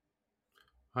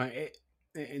 It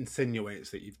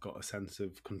insinuates that you've got a sense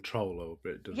of control over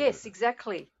it, doesn't it? Yes,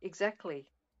 exactly.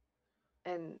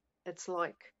 And it's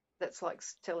like that's like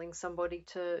telling somebody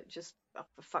to just, oh,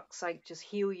 for fuck's sake, just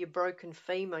heal your broken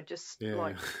femur. Just Yeah.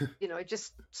 like,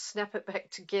 just snap it back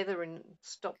together and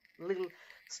stop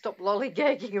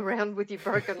lollygagging around with your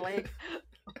broken leg.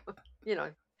 you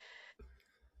know,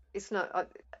 it's not.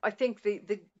 I think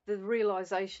the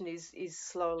realization is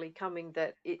slowly coming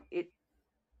that it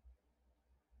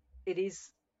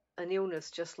is an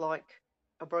illness, just like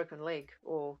a broken leg,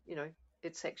 or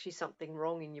it's actually something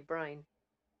wrong in your brain.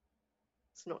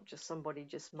 It's not just somebody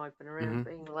just moping around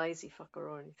being a lazy fucker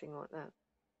or anything like that.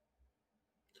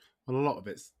 Well, a lot of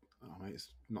it's,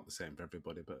 it's not the same for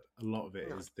everybody, but a lot of it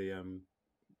No. is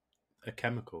a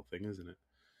chemical thing, isn't it?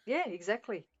 Yeah,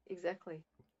 exactly.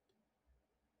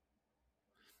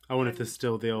 I wonder if there's And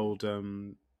still the old.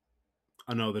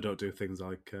 I know they don't do things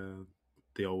like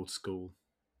the old school.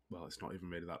 Well, it's not even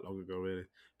really that long ago, really.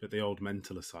 But the old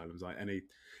mental asylums, like any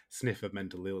sniff of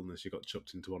mental illness, you got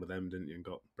chucked into one of them, didn't you, and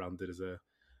got branded as a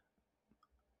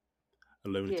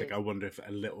lunatic. yeah, I wonder if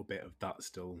a little bit of that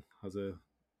still has a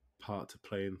part to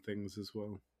play in things as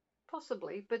well.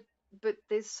 possibly, but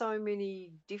there's so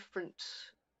many different,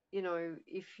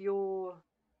 if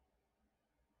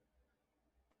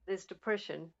there's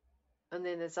depression, and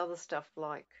then there's other stuff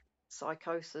like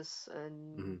psychosis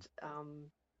and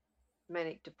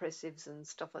manic depressives and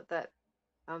stuff like that.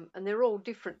 And they're all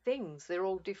different things. They're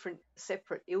all different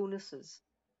separate illnesses.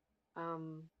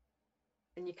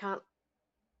 And you can't,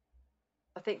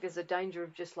 I think there's a danger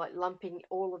of just like lumping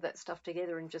all of that stuff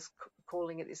together and just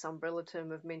calling it this umbrella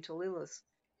term of mental illness.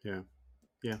 Yeah.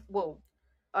 Well,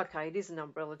 okay, it is an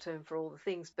umbrella term for all the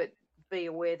things, but be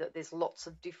aware that there's lots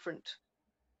of different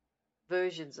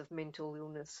versions of mental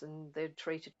illness, and they're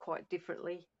treated quite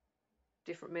differently.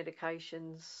 Different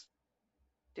medications,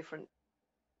 different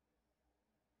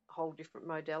whole different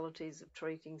modalities of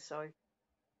treating. So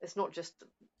it's not just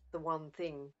the one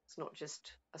thing. It's not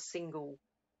just a single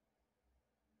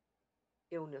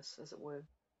illness, as it were.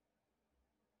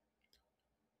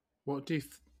 What do you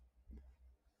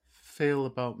feel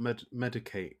about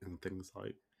medicating things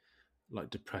like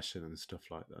depression and stuff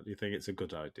like that? Do you think it's a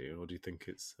good idea, or do you think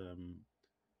it's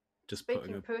just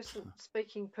putting a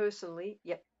Speaking personally,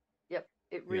 yep. It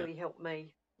yeah really helped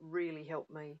me. Really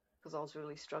helped me because I was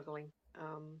really struggling.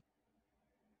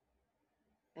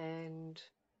 And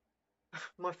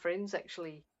my friends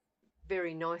actually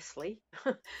very nicely,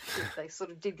 they sort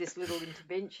of did this little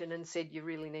intervention and said, you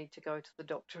really need to go to the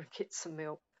doctor and get some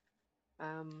help.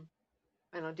 And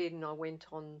I did, and I went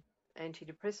on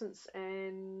antidepressants,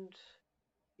 and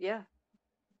yeah,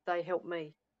 they helped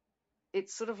me.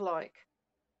 It's sort of like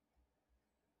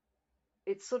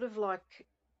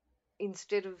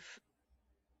instead of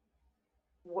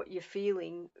what you're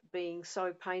feeling being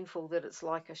so painful that it's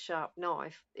like a sharp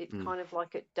knife, it kind of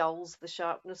like it dulls the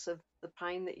sharpness of the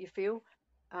pain that you feel.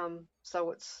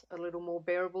 So it's a little more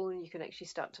bearable, and you can actually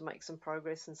start to make some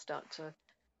progress and start to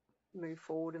move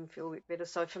forward and feel a bit better.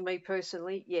 So for me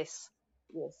personally, yes.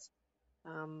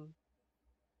 And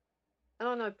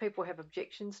I know people have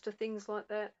objections to things like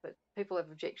that, but people have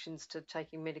objections to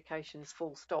taking medications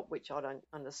full stop, which I don't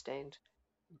understand.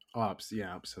 Oh,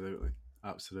 yeah, absolutely,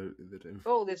 they do.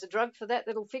 Oh, there's a drug for that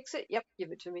that'll fix it. Yep,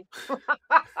 give it to me.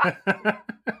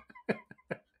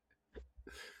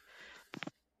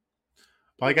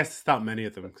 But I guess it's that many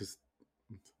of them because,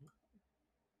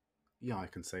 yeah, I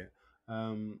can say it.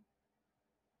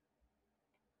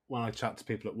 When I chat to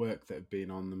people at work that have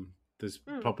been on them, there's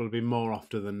probably more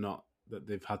often than not that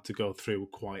they've had to go through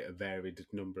quite a varied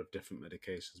number of different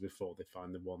medications before they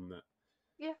find the one that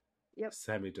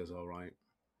semi does all right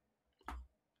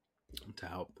to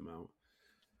help them out.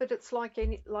 But it's like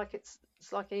it's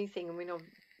like anything. I mean, I've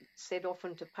said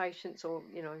often to patients, or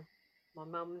my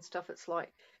mum and stuff. It's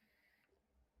like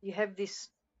you have this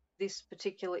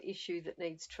particular issue that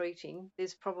needs treating.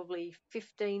 There's probably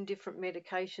 15 different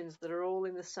medications that are all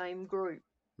in the same group,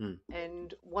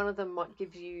 and one of them might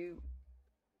give you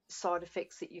side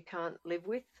effects that you can't live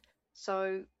with.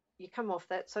 So you come off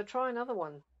that. So try another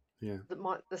one. Yeah.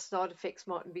 The side effects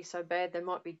mightn't be so bad. They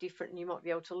might be different, and you might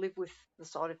be able to live with the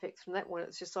side effects from that one.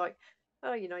 It's just like,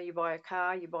 oh, you buy a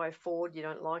car, you buy a Ford, you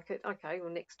don't like it. Okay,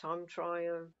 well, next time try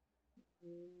a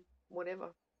whatever.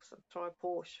 So try a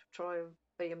Porsche, try a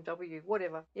BMW,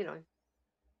 whatever.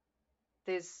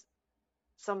 There's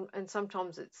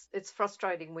sometimes it's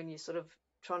frustrating when you're sort of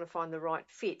trying to find the right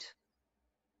fit.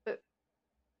 But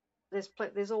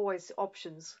there's always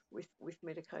options with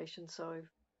medication. So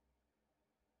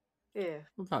yeah.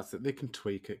 Well, that's it. They can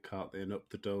tweak it, can't they, and up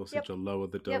the dosage or lower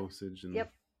the dosage. And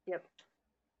Yep.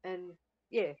 And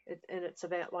yeah, and it's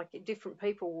about like different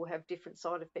people will have different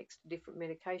side effects to different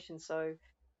medications. So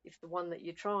if the one that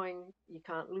you're trying you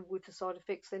can't live with the side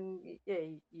effects, then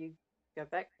you go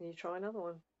back and you try another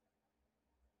one.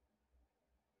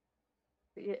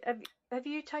 But yeah, have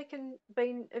you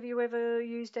have you ever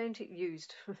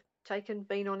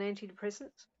been on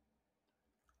antidepressants?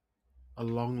 A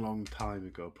long, long time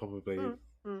ago, probably Mm,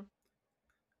 mm,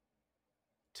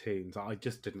 teens. I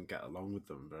just didn't get along with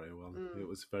them very well. mm, It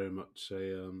was very much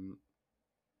a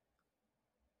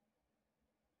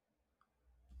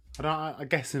I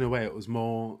guess in a way it was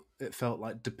more. It felt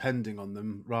like depending on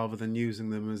them rather than using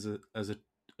them as a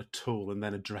tool and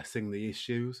then addressing the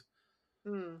issues.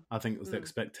 mm, I think it was the mm.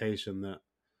 expectation that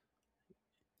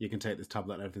you can take this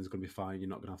tablet and everything's going to be fine. You're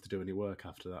not going to have to do any work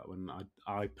after that. When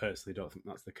I personally don't think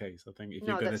that's the case. I think if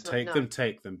you're No, going to that's not. take No. them,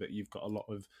 take them, but you've got a lot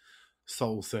of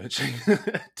soul searching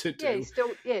to Yeah, do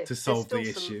to there's solve still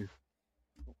the some issue.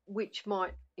 which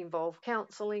might involve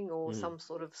counselling or Mm. some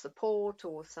sort of support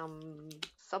or some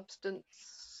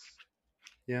substance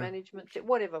Yeah, management,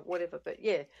 whatever. But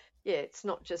yeah, it's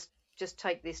not just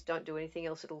take this, don't do anything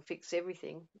else, it'll fix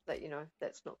everything.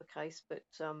 That's not the case. But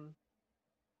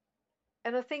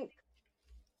and I think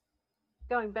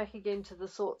going back again to the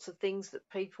sorts of things that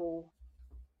people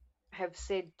have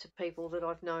said to people that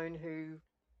I've known who,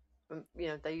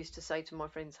 they used to say to my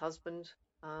friend's husband,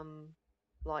 um,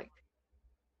 like,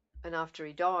 and after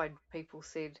he died, people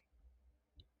said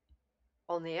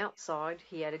on the outside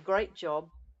he had a great job,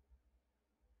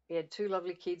 he had two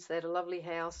lovely kids, they had a lovely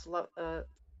house,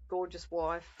 gorgeous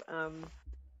wife.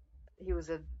 He was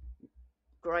a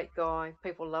great guy.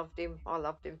 People loved him. I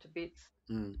loved him to bits.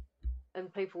 mm.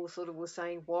 And people sort of were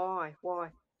saying, why?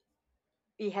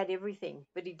 He had everything,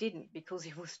 but he didn't because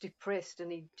he was depressed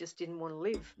and he just didn't want to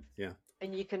live. Yeah.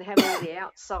 And you can have all the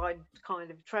outside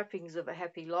kind of trappings of a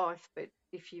happy life, but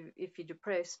if you're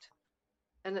depressed,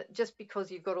 and just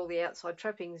because you've got all the outside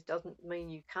trappings doesn't mean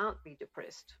you can't be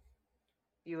depressed.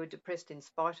 You are depressed in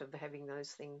spite of having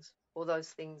those things, or those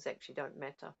things actually don't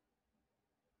matter.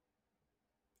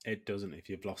 It doesn't. If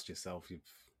you've lost yourself, you've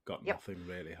got Yep. nothing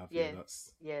really, have you? Yeah.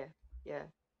 That's Yeah.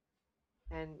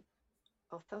 And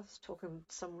I was talking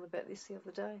to someone about this the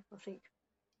other day, I think,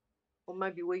 or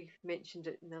maybe we mentioned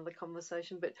it in another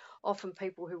conversation. But often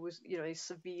people who was,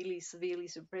 severely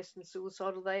suppressed and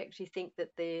suicidal, they actually think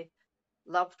that their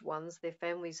loved ones, their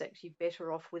families, actually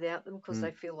better off without them because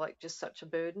they feel like just such a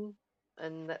burden,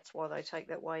 and that's why they take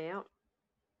that way out.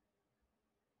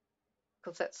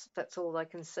 Because that's all they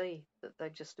can see, that they're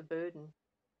just a burden,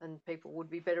 and people would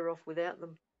be better off without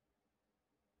them.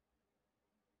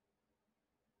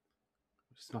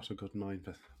 it's not a good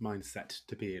mindset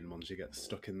to be in once you get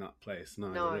stuck in that place.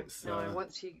 Neither. No, It's no.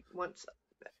 Once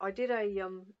I did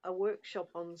a workshop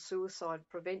on suicide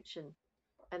prevention,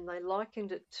 and they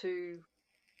likened it to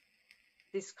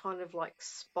this kind of like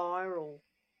spiral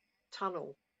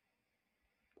tunnel,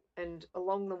 and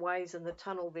along the ways in the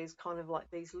tunnel there's kind of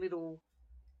like these little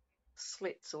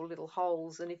slits or little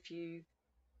holes, and if you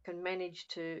can manage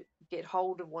to get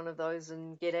hold of one of those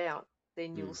and get out,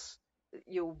 then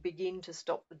you'll begin to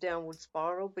stop the downward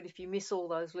spiral. But if you miss all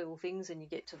those little things and you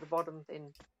get to the bottom,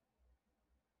 then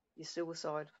you're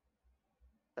suicide.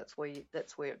 That's where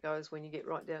it goes when you get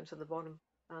right down to the bottom.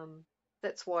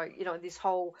 That's why this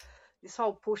whole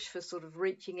push for sort of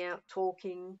reaching out,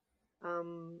 talking,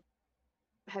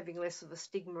 having less of a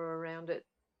stigma around it,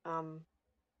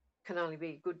 can only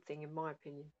be a good thing in my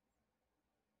opinion.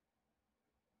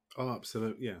 Oh,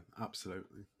 absolutely. Yeah,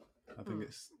 absolutely. I think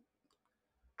it's,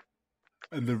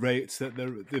 and the rates that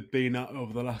they've been at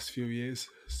over the last few years,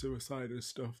 suicide and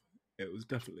stuff. It was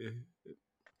definitely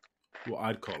what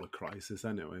I'd call a crisis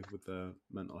anyway, with the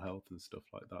mental health and stuff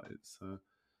like that. It's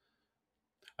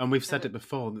and we've said it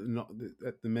before. Not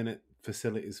at the minute,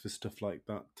 facilities for stuff like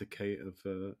that to cater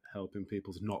for helping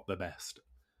people's not the best.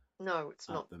 No, it's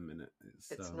not. At the minute,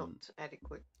 it's not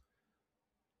adequate.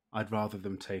 I'd rather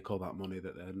them take all that money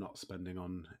that they're not spending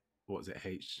on, what is it,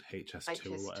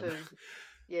 HS2 or whatever.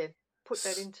 Yeah, put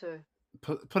that into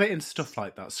put it in stuff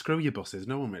like that. Screw your buses.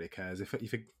 No one really cares. If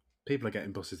people are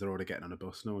getting buses, they're already getting on a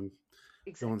bus. No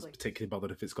one's particularly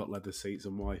bothered if it's got leather seats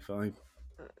and Wi-Fi.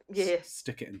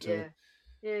 Stick it into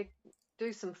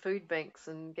do some food banks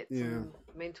and get some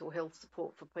mental health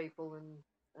support for people and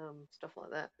stuff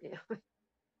like that. Yeah.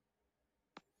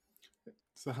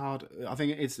 It's hard. I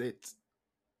think it is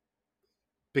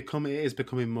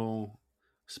becoming more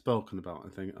spoken about. I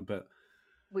think, but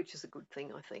which is a good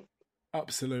thing, I think.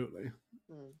 Absolutely.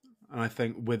 And I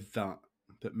think with that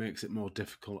makes it more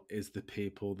difficult is the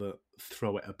people that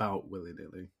throw it about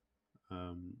willy-nilly.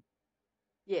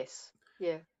 Yes.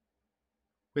 Yeah.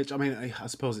 Which, I mean, I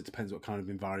suppose it depends what kind of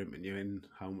environment you're in,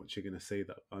 how much you're going to see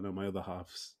that. I know my other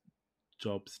half's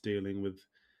jobs dealing with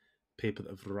people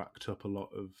that have racked up a lot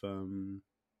of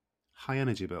high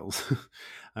energy bills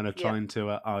and are trying to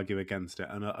argue against it.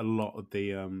 And a lot of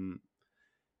the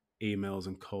emails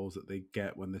and calls that they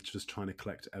get when they're just trying to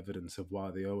collect evidence of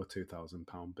why they owe a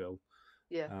 £2,000 bill,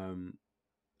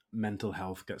 mental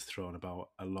health gets thrown about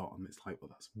a lot. And it's like, well,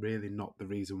 that's really not the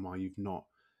reason why you've not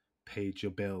paid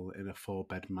your bill in a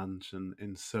 4-bed mansion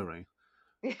in Surrey.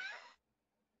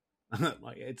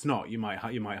 Like, it's not. You might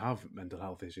have mental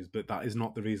health issues, but that is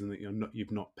not the reason that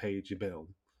you've not paid your bill.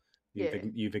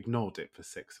 You've ignored it for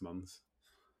 6 months,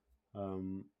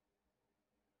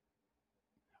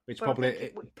 which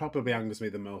probably angers me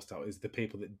the most out is the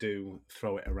people that do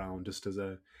throw it around just as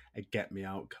a get me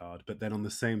out card. But then on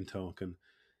the same token,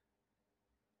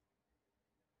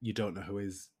 you don't know who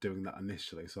is doing that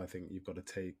initially. So I think you've got to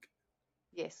take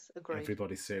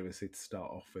everybody seriously to start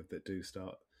off with that do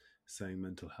start saying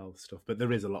mental health stuff. But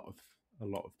there is a lot of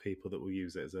people that will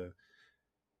use it as a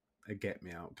get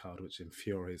me out card, which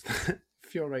infuriates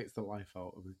the life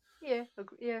out of me. Yeah,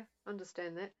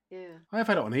 understand that. Yeah, I've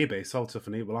had it on eBay, sold stuff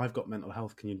on eBay. Well, I've got mental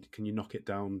health. Can you knock it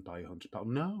down by £100?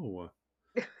 No,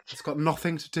 it's got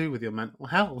nothing to do with your mental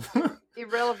health.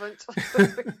 Irrelevant.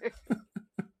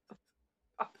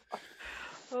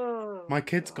 My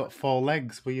kid's got 4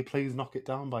 legs. Will you please knock it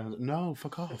down by £100? No,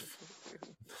 fuck off.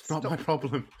 It's not my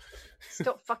problem.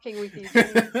 Stop fucking with you,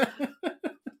 kids.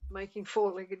 Making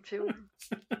 4-legged children.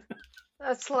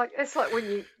 It's like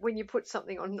when you put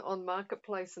something on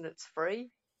Marketplace and it's free,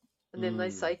 and then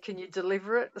they say, "Can you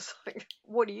deliver it?" It's like,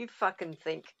 what do you fucking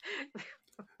think?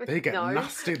 They get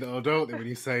nasty though, don't they? When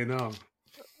you say no.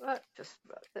 That's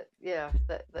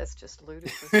just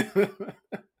ludicrous.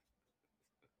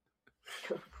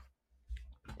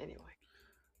 Anyway,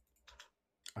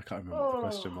 I can't remember what the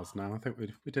question was now. I think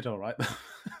we did all right.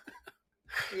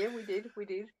 Yeah, we did. What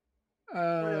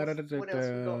else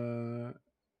we got?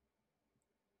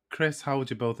 Chris, how would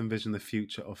you both envision the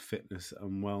future of fitness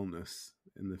and wellness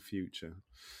in the future?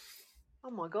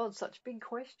 Oh my God, such big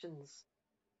questions.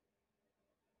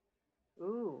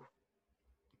 Ooh.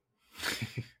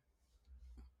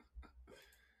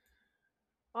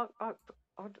 I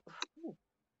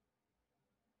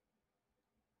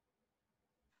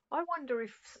wonder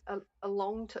if a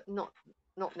long term,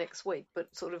 not next week,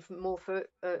 but sort of more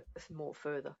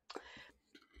further.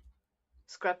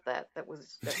 Scrap that. That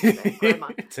was bad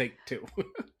grammar. Take 2.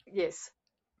 Yes.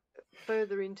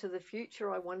 Further into the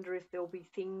future, I wonder if there'll be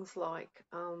things like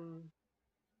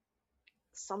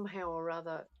somehow or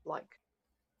other, like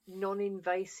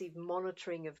non-invasive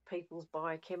monitoring of people's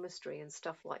biochemistry and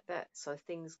stuff like that, so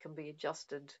things can be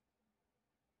adjusted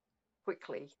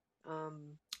quickly.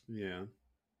 Yeah.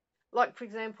 Like, for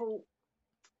example,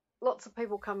 lots of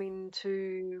people come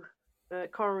into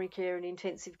coronary care and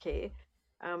intensive care,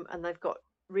 and they've got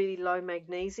really low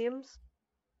magnesiums.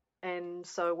 And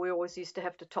so we always used to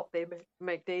have to top their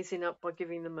magnesium up by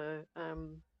giving them a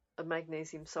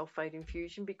magnesium sulfate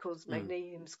infusion, because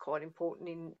magnesium is quite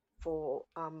important for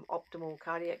optimal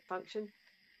cardiac function.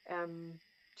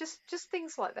 Just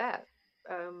things like that.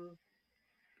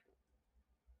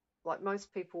 Like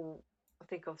most people, I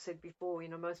think I've said before,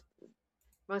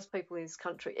 most people in this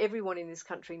country, everyone in this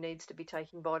country needs to be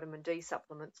taking vitamin D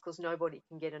supplements, because nobody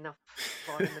can get enough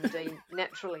vitamin D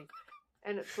naturally.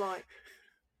 And it's like,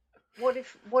 what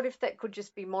if that could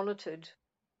just be monitored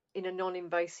in a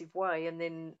non-invasive way, and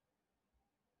then,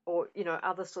 or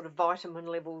other sort of vitamin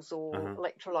levels or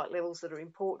electrolyte levels that are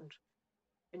important,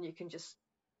 and you can just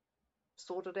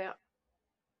sort it out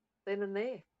then and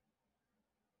there,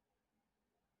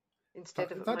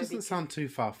 instead of that doesn't sound too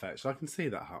far-fetched. I can see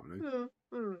that happening.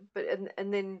 But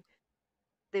and then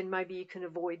maybe you can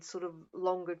avoid sort of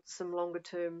some longer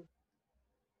term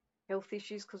health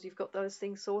issues, because you've got those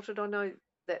things sorted. I know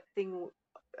that thing.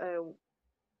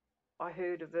 I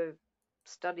heard of a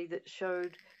study that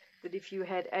showed that if you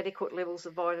had adequate levels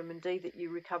of vitamin D, that you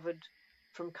recovered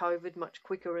from COVID much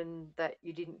quicker, and that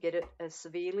you didn't get it as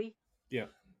severely. Yeah.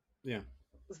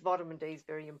 Because vitamin D is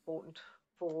very important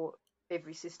for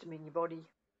every system in your body,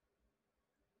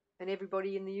 and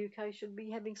everybody in the UK should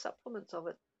be having supplements of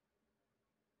it.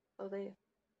 So there.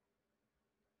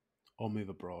 Or move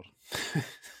abroad.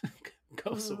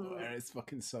 Go somewhere where it's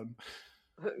fucking sun.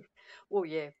 Well,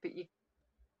 yeah, but you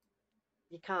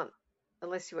can't,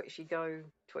 unless you actually go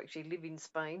to actually live in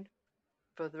Spain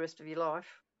for the rest of your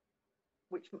life,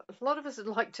 which a lot of us would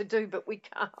like to do, but we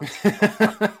can't.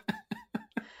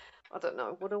 I don't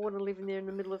know. Would I want to live in there in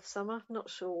the middle of summer? Not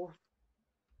sure.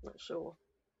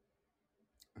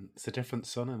 It's a different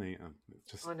sun, Anita.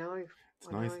 It's just, I know.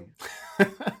 It's nice.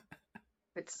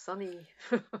 It's sunny.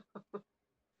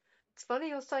 It's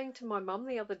funny. I was saying to my mum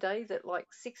the other day that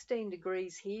like 16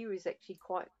 degrees here is actually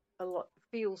quite a lot.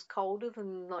 Feels colder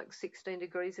than like 16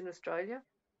 degrees in Australia,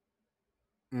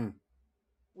 Mm.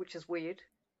 which is weird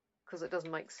because it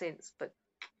doesn't make sense. But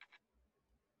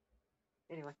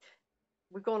anyway,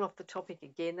 we've gone off the topic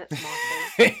again. That's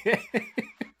my fault.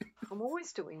 I'm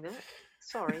always doing that.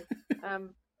 Sorry.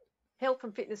 Health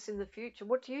and fitness in the future.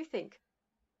 What do you think?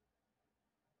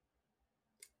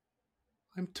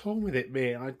 I'm torn with it,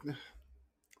 mate.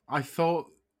 I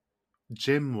thought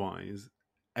gym wise,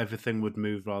 everything would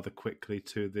move rather quickly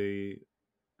to the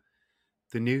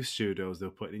new studios they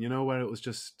were putting in. You know, where it was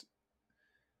just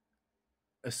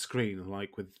a screen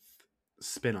like with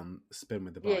spin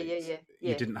with the Yeah, bikes. yeah,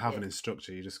 You yeah, didn't have yeah, an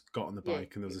instructor. You just got on the yeah,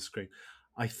 bike and there yeah. was a screen.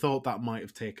 I thought that might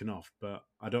have taken off, but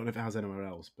I don't know if it has anywhere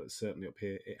else. But certainly up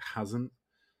here, it hasn't.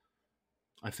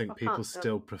 I I think people can't.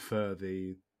 still prefer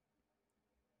the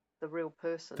Real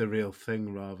person. real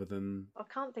thing rather than. I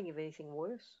can't think of anything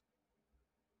worse.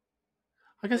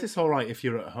 I guess it's all right if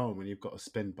you're at home and you've got a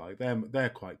spin bike. They're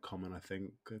quite common. I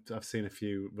think I've seen a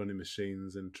few running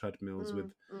machines and treadmills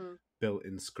with Mm,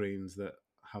 built-in screens that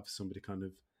have somebody kind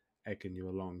of egging you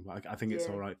along. But I think it's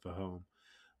all yeah, right for home.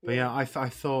 But yeah. yeah, I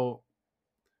thought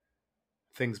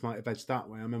things might have edged that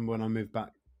way. I remember when I moved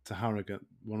back to Harrogate,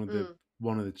 one of the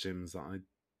Mm, gyms that I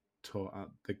taught at,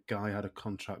 the guy had a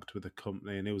contract with a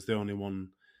company, and it was the only one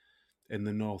in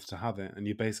the north to have it. And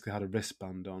you basically had a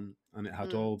wristband on, and it had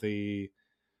mm, all the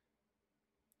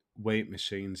weight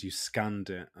machines. You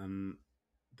scanned it, and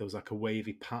there was like a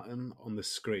wavy pattern on the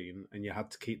screen, and you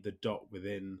had to keep the dot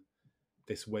within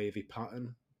this wavy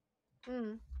pattern.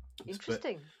 mm. But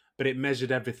Interesting. it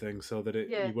measured everything so that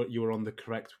Yeah. you were on the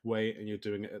correct weight and you're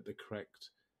doing it at the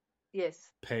correct Yes.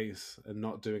 pace and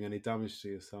not doing any damage to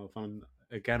yourself. And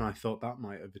again, I thought that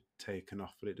might have taken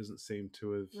off, but it doesn't seem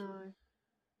to have No.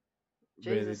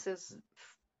 really. Jesus says.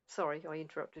 Sorry, I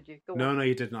interrupted you. Go No, on. no,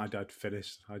 you didn't. I'd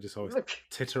finished. I just always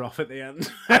titter off at the end.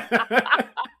 I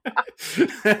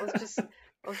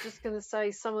was just going to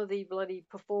say some of the bloody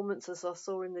performances I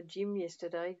saw in the gym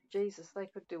yesterday. Jesus, they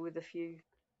could do with a few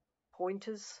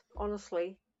pointers.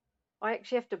 Honestly, I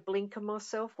actually have to blinker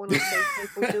myself when I see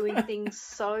people doing things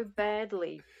so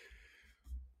badly.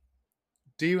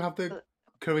 Do you have the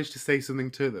courage to say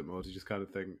something to them, or do you just kind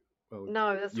of think, well,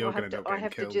 No, that's you're what going to end up I getting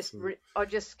have to killed? just. I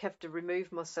just have to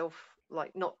remove myself,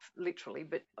 like not literally,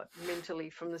 but mentally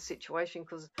from the situation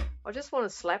because I just want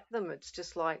to slap them. It's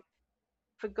just like,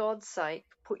 for God's sake,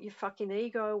 put your fucking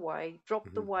ego away, drop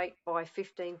the weight by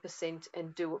 15%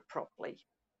 and do it properly.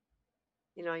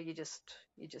 You know, you're just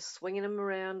swinging them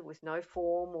around with no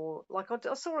form, or like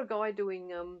I saw a guy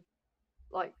doing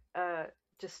like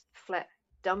just flat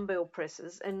dumbbell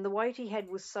presses, and the weight he had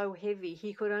was so heavy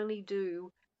he could only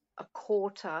do a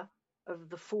quarter of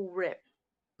the full rep.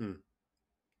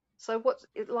 So what's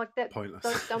it like that? Pointless.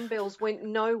 Those dumbbells went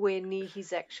nowhere near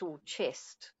his actual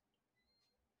chest.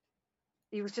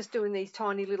 He was just doing these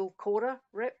tiny little quarter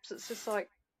reps. It's just like,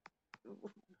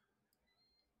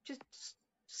 just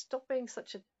stop being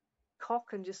such a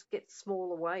cock and just get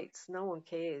smaller weights. No one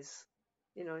cares,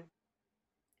 you know.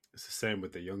 It's the same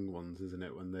with the young ones, isn't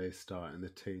it? When they start in the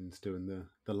teens doing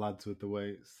the lads with the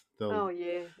weights, they'll Oh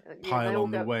yeah, pile they all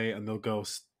on the go. weight and they'll go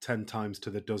 10 times to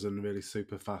the dozen really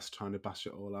super fast trying to bash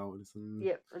it all out.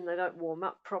 Yep, and they don't warm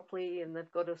up properly, and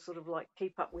they've got to sort of like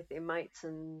keep up with their mates.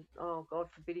 And oh, God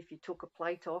forbid if you took a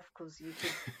plate off because you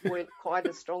weren't quite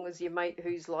as strong as your mate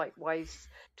who's like weighs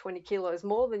 20 kilos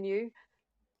more than you.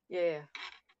 Yeah.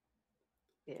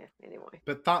 Anyway.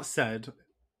 But that said,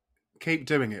 keep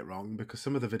doing it wrong because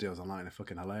some of the videos online are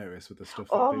fucking hilarious with the stuff.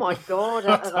 Oh that my people... God,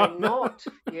 are they not?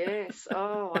 Yes.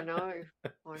 Oh, I know.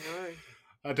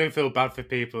 I do feel bad for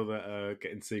people that are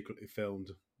getting secretly filmed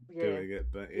doing it,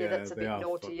 but yeah, that's a they bit are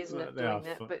naughty, fun. isn't it? They Doing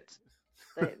that, fun.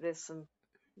 but there's some.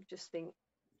 You just think,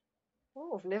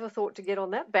 oh, I've never thought to get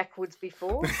on that backwards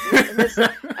before. Yeah,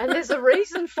 and there's a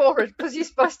reason for it because you're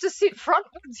supposed to sit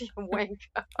frontwards, you wanker.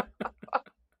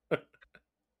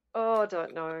 Oh, I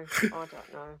don't know.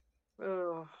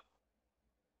 Oh.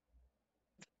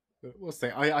 We'll see.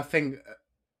 I think,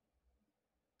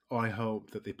 I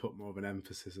hope that they put more of an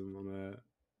emphasis on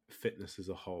fitness as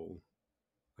a whole.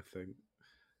 I think.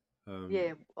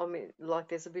 Yeah, I mean, like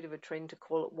there's a bit of a trend to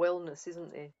call it wellness,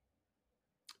 isn't there?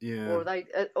 Yeah. Or are they,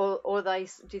 or they?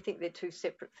 Do you think they're two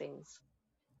separate things?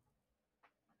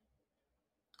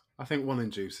 I think one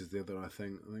induces the other. I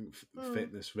think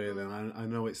fitness really, and I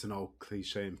know it's an old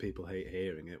cliche and people hate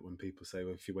hearing it when people say,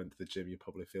 well, if you went to the gym, you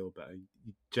probably feel better.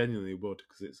 You genuinely would,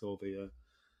 because it's all the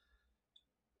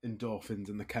endorphins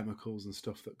and the chemicals and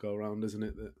stuff that go around, isn't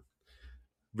it, that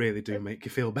really do make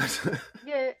you feel better.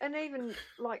 Yeah, and even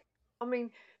like I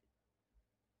mean,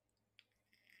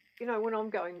 you know, when I'm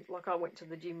going, like I went to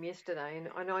the gym yesterday,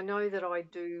 and I know that I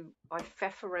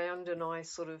faff around and I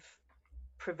sort of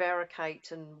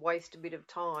prevaricate and waste a bit of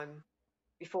time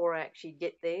before I actually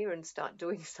get there and start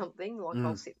doing something. Like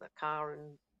I'll Mm. sit in the car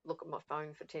and look at my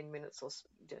phone for 10 minutes or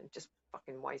just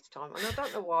fucking waste time. And I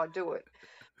don't know why I do it,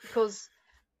 because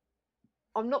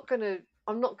I'm not gonna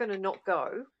not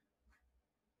go.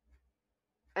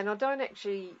 And I don't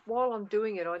actually, while I'm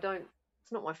doing it,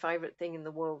 it's not my favorite thing in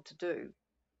the world to do,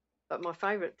 but my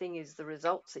favorite thing is the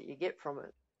results that you get from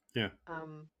it. Yeah.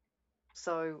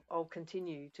 So I'll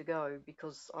continue to go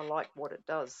because I like what it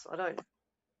does. I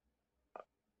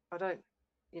don't,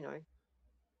 you know,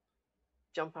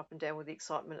 jump up and down with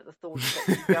excitement at the thought of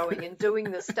actually going and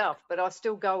doing the stuff, but I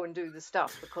still go and do the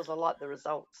stuff because I like the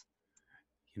results.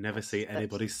 You never see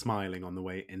anybody smiling on the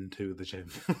way into the gym.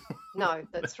 No,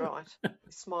 that's right. You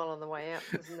smile on the way out,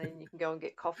 because then you can go and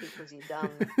get coffee because you're done.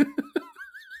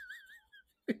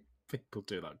 People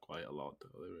do that quite a lot,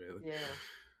 don't they, really? Yeah.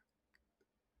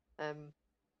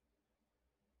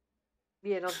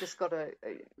 Yeah, and I've just got to,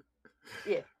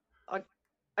 yeah.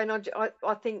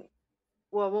 I think,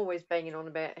 well, I'm always banging on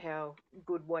about how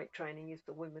good weight training is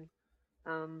for women.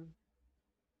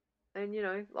 And, you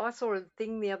know, I saw a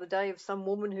thing the other day of some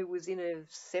woman who was in her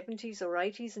 70s or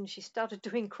 80s and she started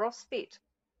doing CrossFit.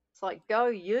 It's like, go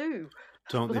you.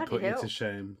 Don't they Bloody put you hell. to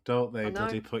shame? Don't they I know.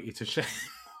 bloody put you to shame?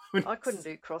 I couldn't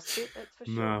do CrossFit, that's for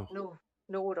No. sure.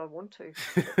 Nor would I want to.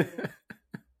 But,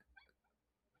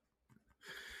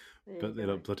 yeah. But they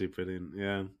look bloody brilliant,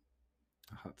 yeah.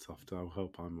 Hats off to. I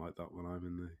hope I'm like that when I'm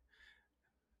in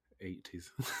the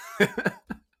 80s.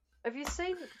 Have you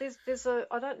seen, there's a,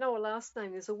 I don't know her last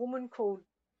name, there's a woman called,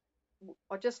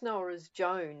 I just know her as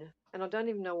Joan, and I don't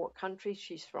even know what country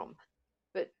she's from,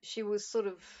 but she was sort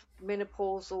of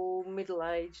menopausal,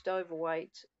 middle-aged,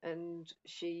 overweight, and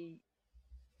she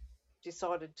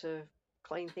decided to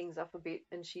clean things up a bit,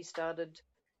 and she started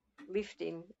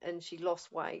lifting, and she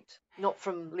lost weight, not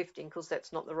from lifting because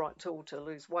that's not the right tool to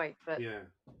lose weight, but Yeah.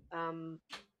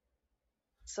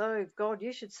 so God,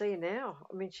 you should see her now.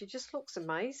 I mean, she just looks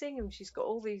amazing, and she's got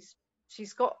all these,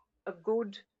 she's got a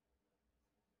good,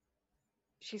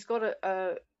 she's got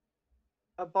a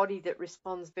body that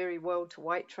responds very well to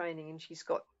weight training, and she's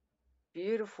got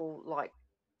beautiful, like,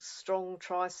 strong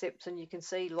triceps, and you can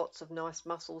see lots of nice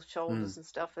muscles, shoulders and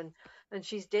stuff, and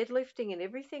she's deadlifting and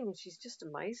everything, and she's just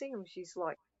amazing, and she's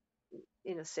like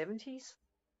in her 70s.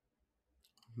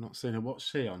 I've not seen her. What's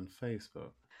she on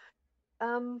Facebook?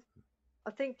 I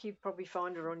think you'd probably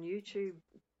find her on YouTube.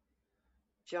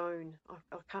 Joan,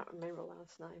 I can't remember her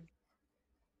last name.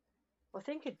 I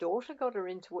think her daughter got her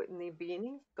into it in the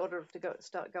beginning, got her to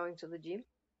start going to the gym.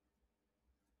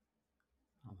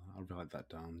 I'll write that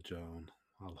down, Joan.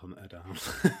 I'll hunt her down.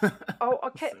 Oh,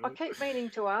 I keep meaning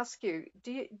to ask you.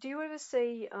 Do you ever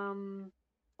see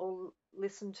or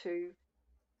listen to?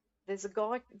 There's a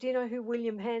guy. Do you know who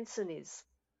William Hanson is?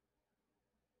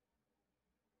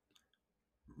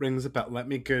 Rings a bell. Let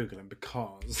me Google him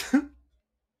because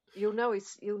You'll know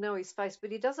his face,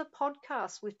 but he does a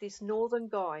podcast with this northern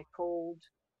guy called,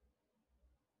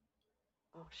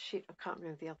 oh shit, I can't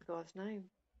remember the other guy's name.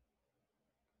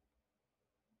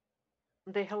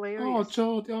 They're hilarious.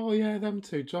 Jordan. Oh yeah, them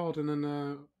two, Jordan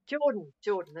and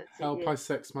Jordan, that's Help it. Yeah. I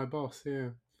Sex My Boss. Yeah.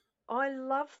 I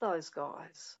love those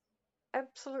guys.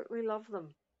 Absolutely love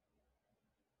them.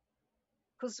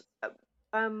 Because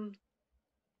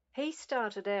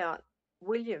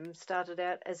William started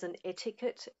out as an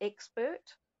etiquette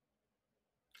expert.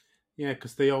 Yeah,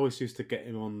 because they always used to get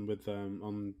him on with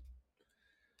on.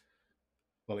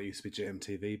 Well, it used to be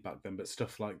GMTV back then, but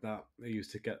stuff like that. They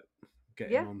used to get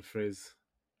him on for his.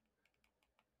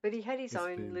 But he had his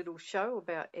own little show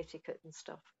about etiquette and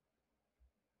stuff.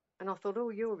 And I thought, oh,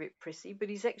 you're a bit prissy, but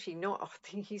he's actually not. I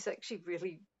think he's actually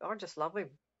really. I just love him.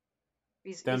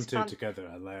 He's Them he's two fun. together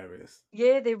are hilarious.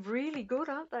 Yeah, they're really good,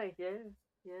 aren't they? Yeah.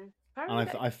 And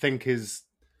I think his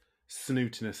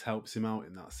snootiness helps him out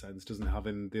in that sense, doesn't it?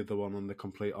 Having the other one on the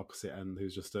complete opposite end,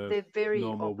 who's just a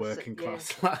normal working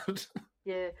class lad.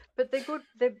 Yeah, but they're good.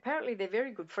 Apparently they're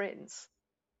very good friends.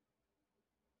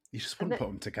 You just wouldn't put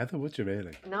them together, would you?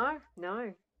 Really? No.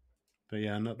 But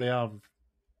yeah, no, they are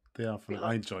funny.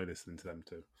 I enjoy listening to them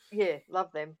too. Yeah,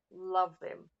 love them.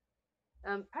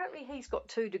 Apparently he's got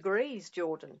 2 degrees,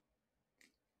 Jordan.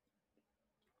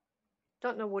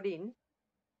 Don't know what in,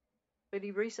 but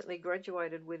he recently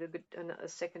graduated with a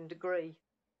second degree.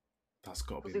 That's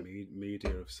got to be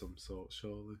media of some sort,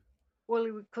 surely. Well,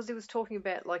 because he was talking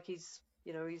about like his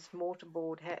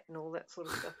mortarboard hat and all that sort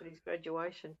of stuff at his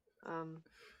graduation.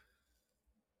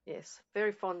 Yes,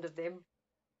 very fond of them.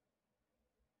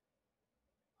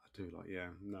 do like, yeah,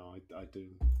 no, I do.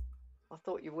 I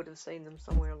thought you would have seen them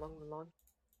somewhere along the line.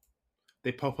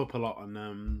 They pop up a lot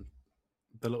on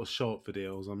the little short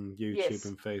videos on YouTube Yes,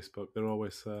 and Facebook. They're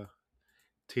always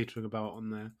teetering about on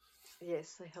there.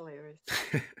 yes, they're hilarious.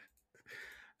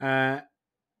 uh,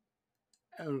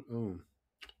 oh.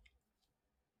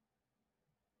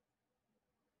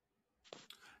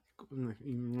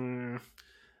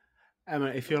 Emma,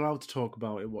 if you're allowed to talk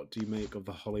about it, what do you make of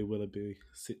the Holly Willoughby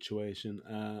situation?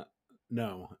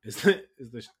 No, is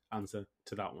the answer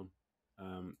to that one.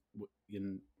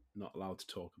 You're not allowed to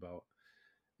talk about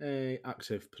a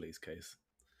active police case.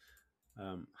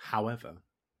 However,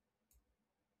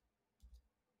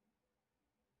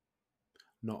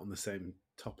 not on the same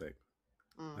topic.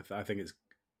 I think it's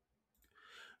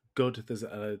good. There's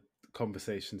a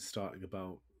conversation starting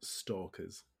about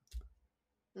stalkers.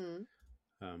 Because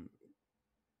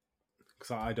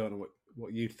I don't know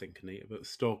what you think, Anita, but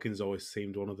stalking's always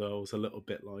seemed one of those, a little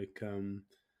bit like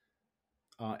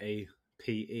RAPE.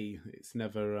 It's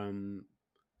never,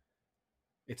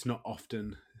 it's not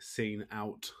often seen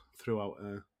out throughout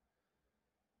a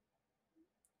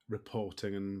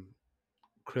reporting and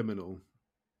criminal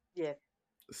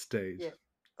stage. Yeah,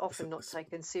 often not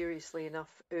taken seriously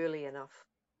enough early enough.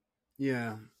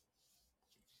 Yeah,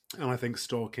 and I think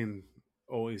stalking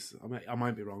always, I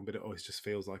might be wrong, but it always just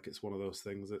feels like it's one of those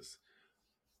things that's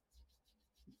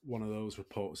one of those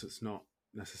reports that's not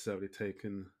necessarily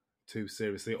taken too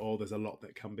seriously, or there's a lot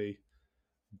that can be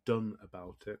done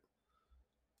about it.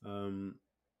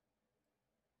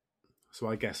 So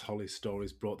I guess Holly's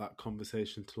stories brought that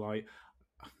conversation to light.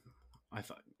 I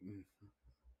thought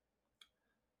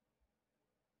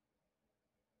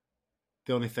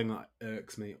the only thing that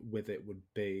irks me with it would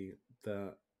be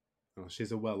that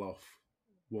she's a well-off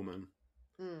woman.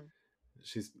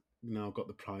 She's now got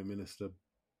the Prime Minister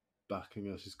backing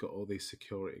her. She's got all these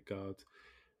security guards,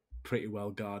 pretty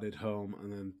well guarded home,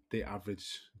 and then the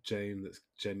average Jane that's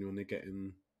genuinely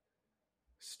getting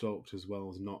stalked as well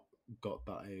has not got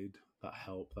that aid, that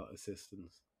help, that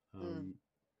assistance.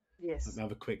 Yes. Let me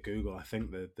have a quick Google. I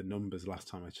think the numbers last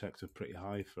time I checked are pretty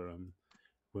high for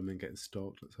women getting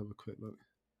stalked. Let's have a quick look.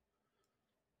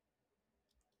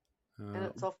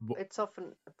 And it's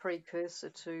often a precursor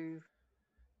to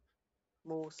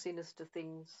more sinister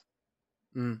things.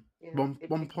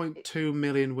 1.2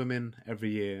 million women every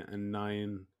year and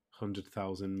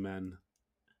 900,000 men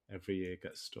every year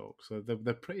get stalked. So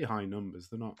they're pretty high numbers.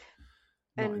 They're not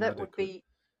and inadequate. That would be,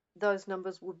 those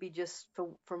numbers would be just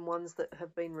from ones that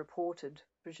have been reported,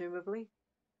 presumably.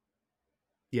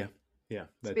 Yeah.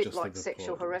 It's a bit like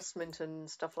sexual harassment and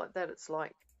stuff like that. It's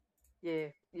like, yeah,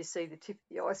 you see the tip of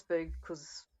the iceberg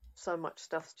because so much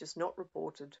stuff's just not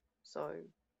reported. So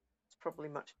it's probably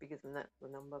much bigger than that, the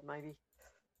number, maybe.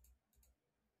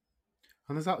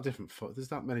 And there's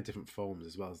that many different forms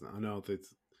as well, isn't it? I know that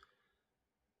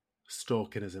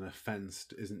stalking as an offence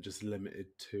isn't just limited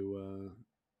to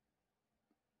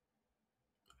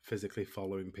physically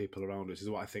following people around, which is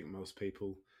what I think most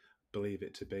people believe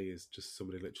it to be, is just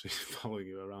somebody literally following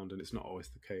you around, and it's not always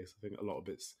the case. I think a lot of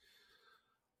it's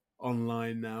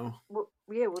online now. Well,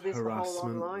 there's the whole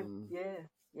online. Yeah.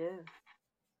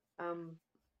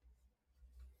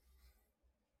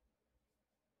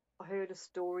 I heard a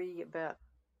story about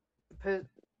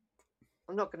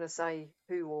I'm not going to say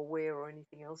who or where or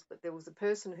anything else, but there was a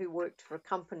person who worked for a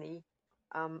company,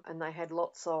 and they had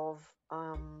lots of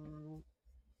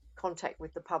contact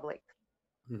with the public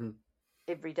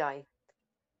every day.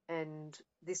 And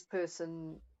this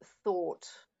person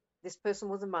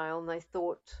was a male, and they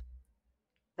thought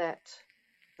that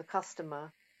the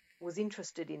customer was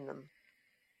interested in them.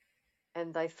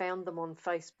 And they found them on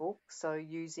Facebook, so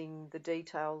using the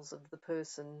details of the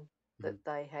person that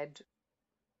they had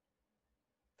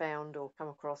found or come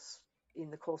across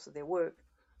in the course of their work,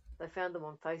 they found them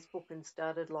on Facebook and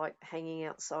started like hanging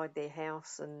outside their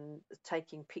house and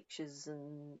taking pictures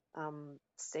and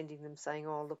sending them saying,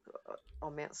 "Oh, look,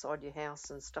 I'm outside your house,"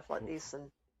 and stuff like this.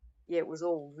 And yeah, it was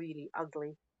all really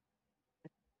ugly.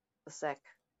 The sack,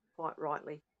 quite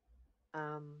rightly.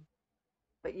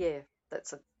 But yeah,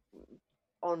 that's a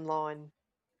online.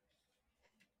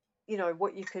 You know,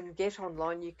 what you can get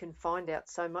online, you can find out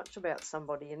so much about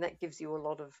somebody, and that gives you a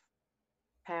lot of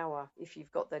power if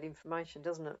you've got that information,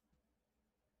 doesn't it?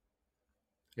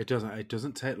 It doesn't. It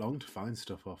doesn't take long to find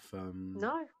stuff off.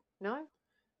 No.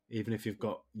 Even if you've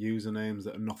got usernames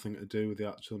that are nothing to do with the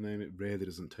actual name, it really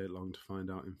doesn't take long to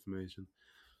find out information.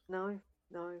 No,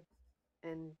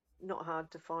 and not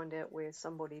hard to find out where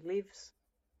somebody lives.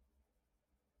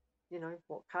 You know,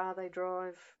 what car they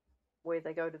drive, where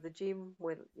they go to the gym,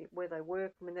 where they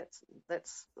work. I mean,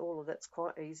 that's all of that's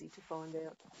quite easy to find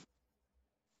out.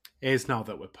 It is now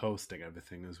that we're posting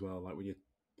everything as well. Like when you,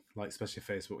 like especially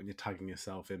Facebook, when you're tagging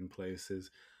yourself in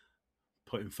places,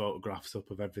 putting photographs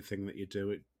up of everything that you do,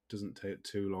 it doesn't take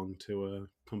too long to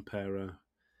compare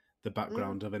the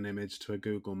background of an image to a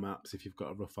Google Maps if you've got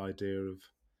a rough idea of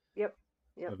Yep.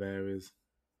 of areas.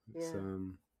 It's, Yeah.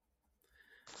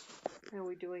 How are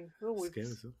we doing? Well, we've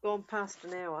scary, gone past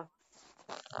an hour.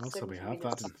 Also, we 70 have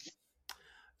minutes.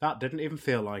 that didn't even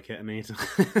feel like it, Anita.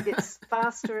 It's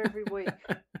faster every week.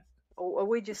 Or are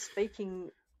we just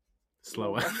speaking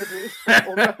slower?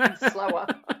 Or slower?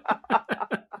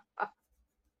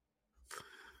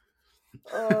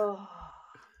 Oh.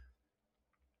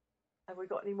 Have we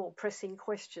got any more pressing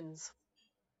questions?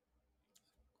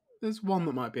 There's one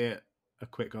that might be a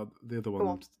quick. The other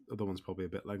one's probably a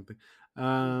bit lengthy.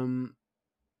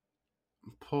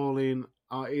 Pauline,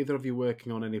 are either of you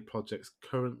working on any projects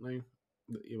currently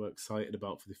that you are excited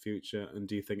about for the future? And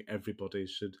do you think everybody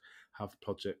should have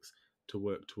projects to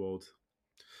work towards?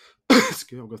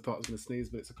 Excuse me, I thought I was going to sneeze,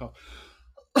 but it's a cough.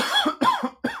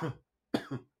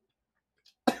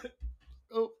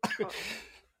 Oh.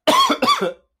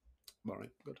 All right,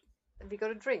 good. Have you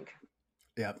got a drink?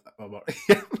 Yeah, I'm all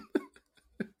right.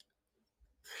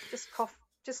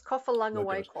 Just cough a lung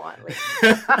away quietly.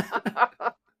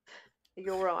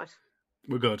 You're right.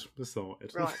 We're good. We're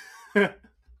sorted. Right.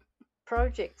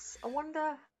 Projects. I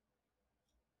wonder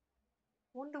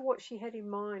what she had in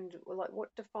mind. Like,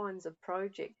 what defines a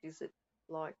project? Is it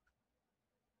like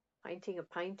painting a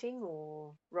painting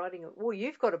or writing a... Well,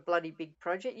 you've got a bloody big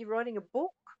project. You're writing a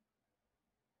book.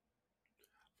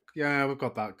 Yeah, we've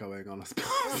got that going on, I suppose.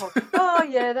 Oh,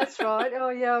 yeah, that's right. Oh,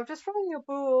 yeah, I'm just writing a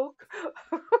book.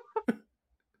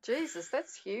 Jesus,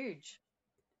 that's huge.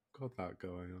 Got that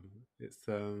going on. It's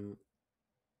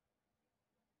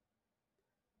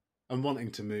I'm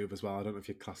wanting to move as well. I don't know if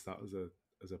you class that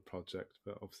as a project,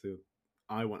 but obviously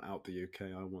I want out the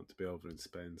UK. I want to be over in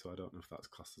Spain, so I don't know if that's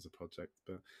classed as a project,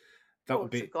 but that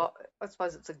would be. I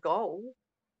suppose it's a goal.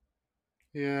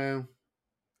 Yeah,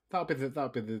 that'd be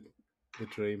the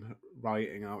dream.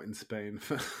 Writing out in Spain.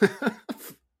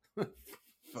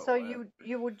 So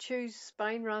you would choose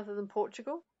Spain rather than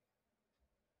Portugal?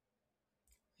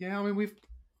 Yeah, I mean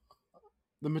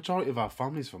the majority of our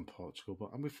family's from Portugal, but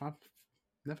I've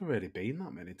never really been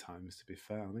that many times. To be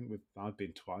fair, I think I've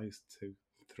been twice, 2,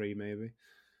 3 maybe.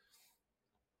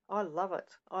 I love it.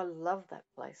 I love that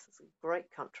place. It's a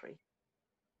great country.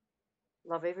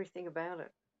 Love everything about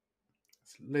it.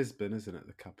 It's Lisbon, isn't it?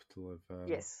 The capital of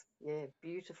yes, yeah,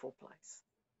 beautiful place.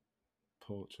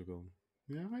 Portugal.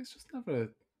 Yeah, it's just never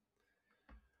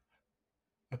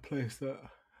a place that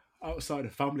outside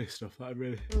of family stuff that I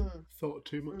really thought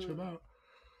too much about.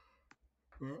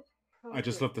 But I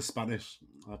just love the Spanish.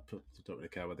 I don't really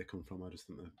care where they come from. I just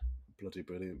think they're bloody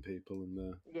brilliant people,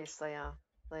 and yes, they are.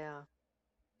 They are.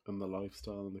 And the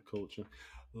lifestyle and the culture,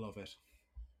 love it.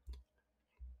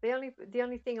 The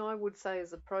only thing I would say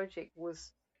as a project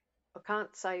was, I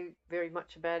can't say very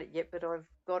much about it yet, but I've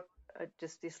got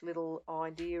just this little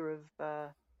idea of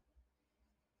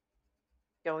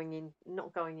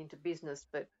not going into business,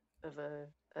 but of a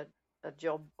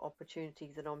job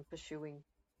opportunity that I'm pursuing.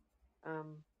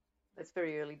 It's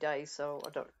very early days, so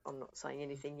I'm not saying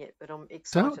anything yet, but I'm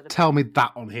excited. Don't tell me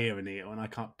that on here, Anita, and I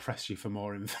can't press you for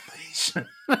more information.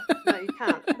 No, you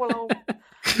can't. Well,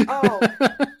 I'll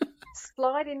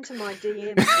slide into my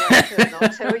DMs later and I'll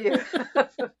tell you.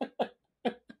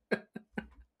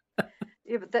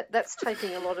 Yeah, but that's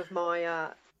taking a lot of my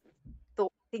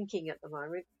thinking at the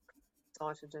moment.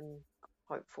 Excited and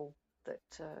hopeful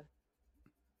that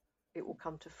it will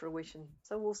come to fruition.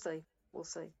 So we'll see. We'll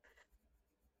see.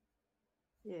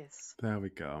 Yes. There we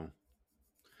go.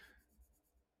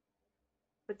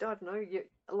 But I don't know.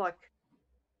 Like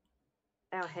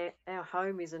our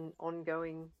home is an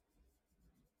ongoing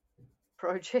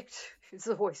project. There's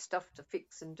always stuff to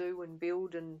fix and do and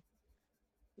build and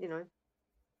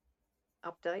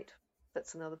update.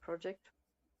 That's another project.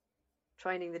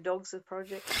 Training the dogs is a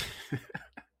project.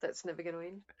 That's never going to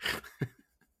end.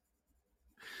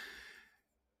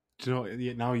 Do you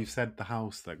know, now you've said the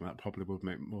house thing, that probably would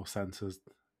make more sense as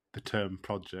the term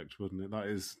project, wouldn't it? That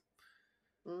is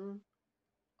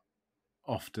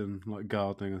often, like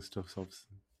gardening and stuff, so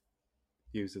obviously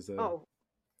used as a... Oh.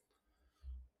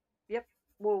 Yep.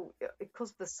 Well,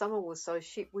 because the summer was so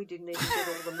shit, we didn't even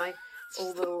get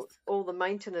all the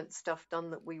maintenance stuff done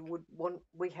that we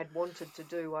had wanted to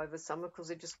do over summer because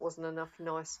there just wasn't enough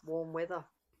nice warm weather.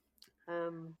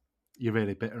 You're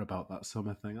really bitter about that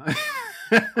summer thing. I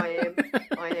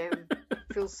am.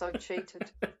 Feel so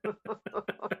cheated.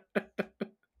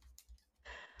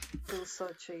 Feel so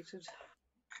cheated.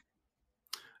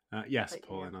 Yes, But,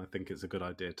 Pauline, I think it's a good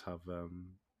idea to have, something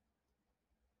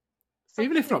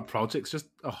even if that- not projects, just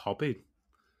a hobby.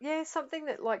 Yeah, something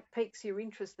that like piques your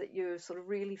interest, that you're sort of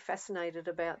really fascinated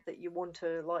about, that you want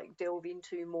to like delve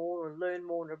into more or learn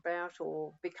more about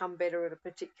or become better at a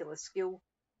particular skill.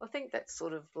 I think that's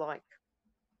sort of like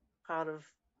part of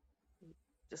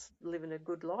just living a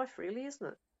good life, really, isn't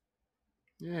it?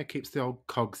 Yeah, it keeps the old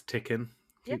cogs ticking,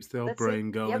 Yep, keeps the old that's it. brain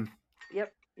going.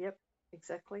 Yep,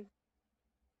 exactly.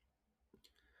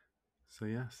 So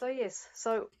yes, So yes,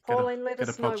 so Get a- Pauline, let get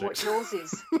a us know what project. yours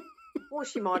is. Or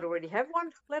she might already have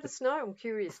one. Let us know. I'm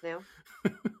curious now.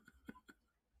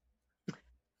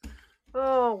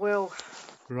 Oh well,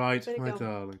 Right, better my go.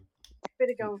 darling.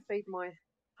 Better go and feed my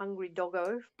hungry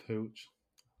doggo. Pooch.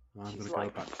 I'm She's going to go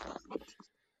like, back.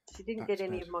 she didn't Back get to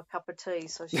any bed. of my cup of tea,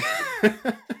 so she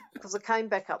because I came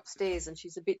back upstairs and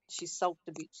she's sulked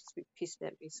a bit. She's a bit pissed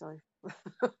at me. So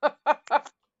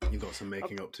You've got some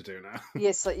making up to do now.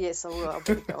 yes, I will. I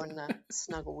better go and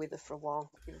snuggle with her for a while.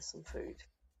 Give her some food.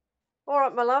 All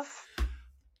right, my love.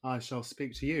 I shall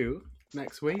speak to you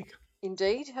next week.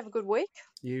 Indeed. Have a good week.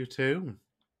 You too.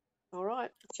 All right.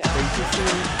 Speak to you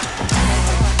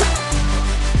Ciao. soon.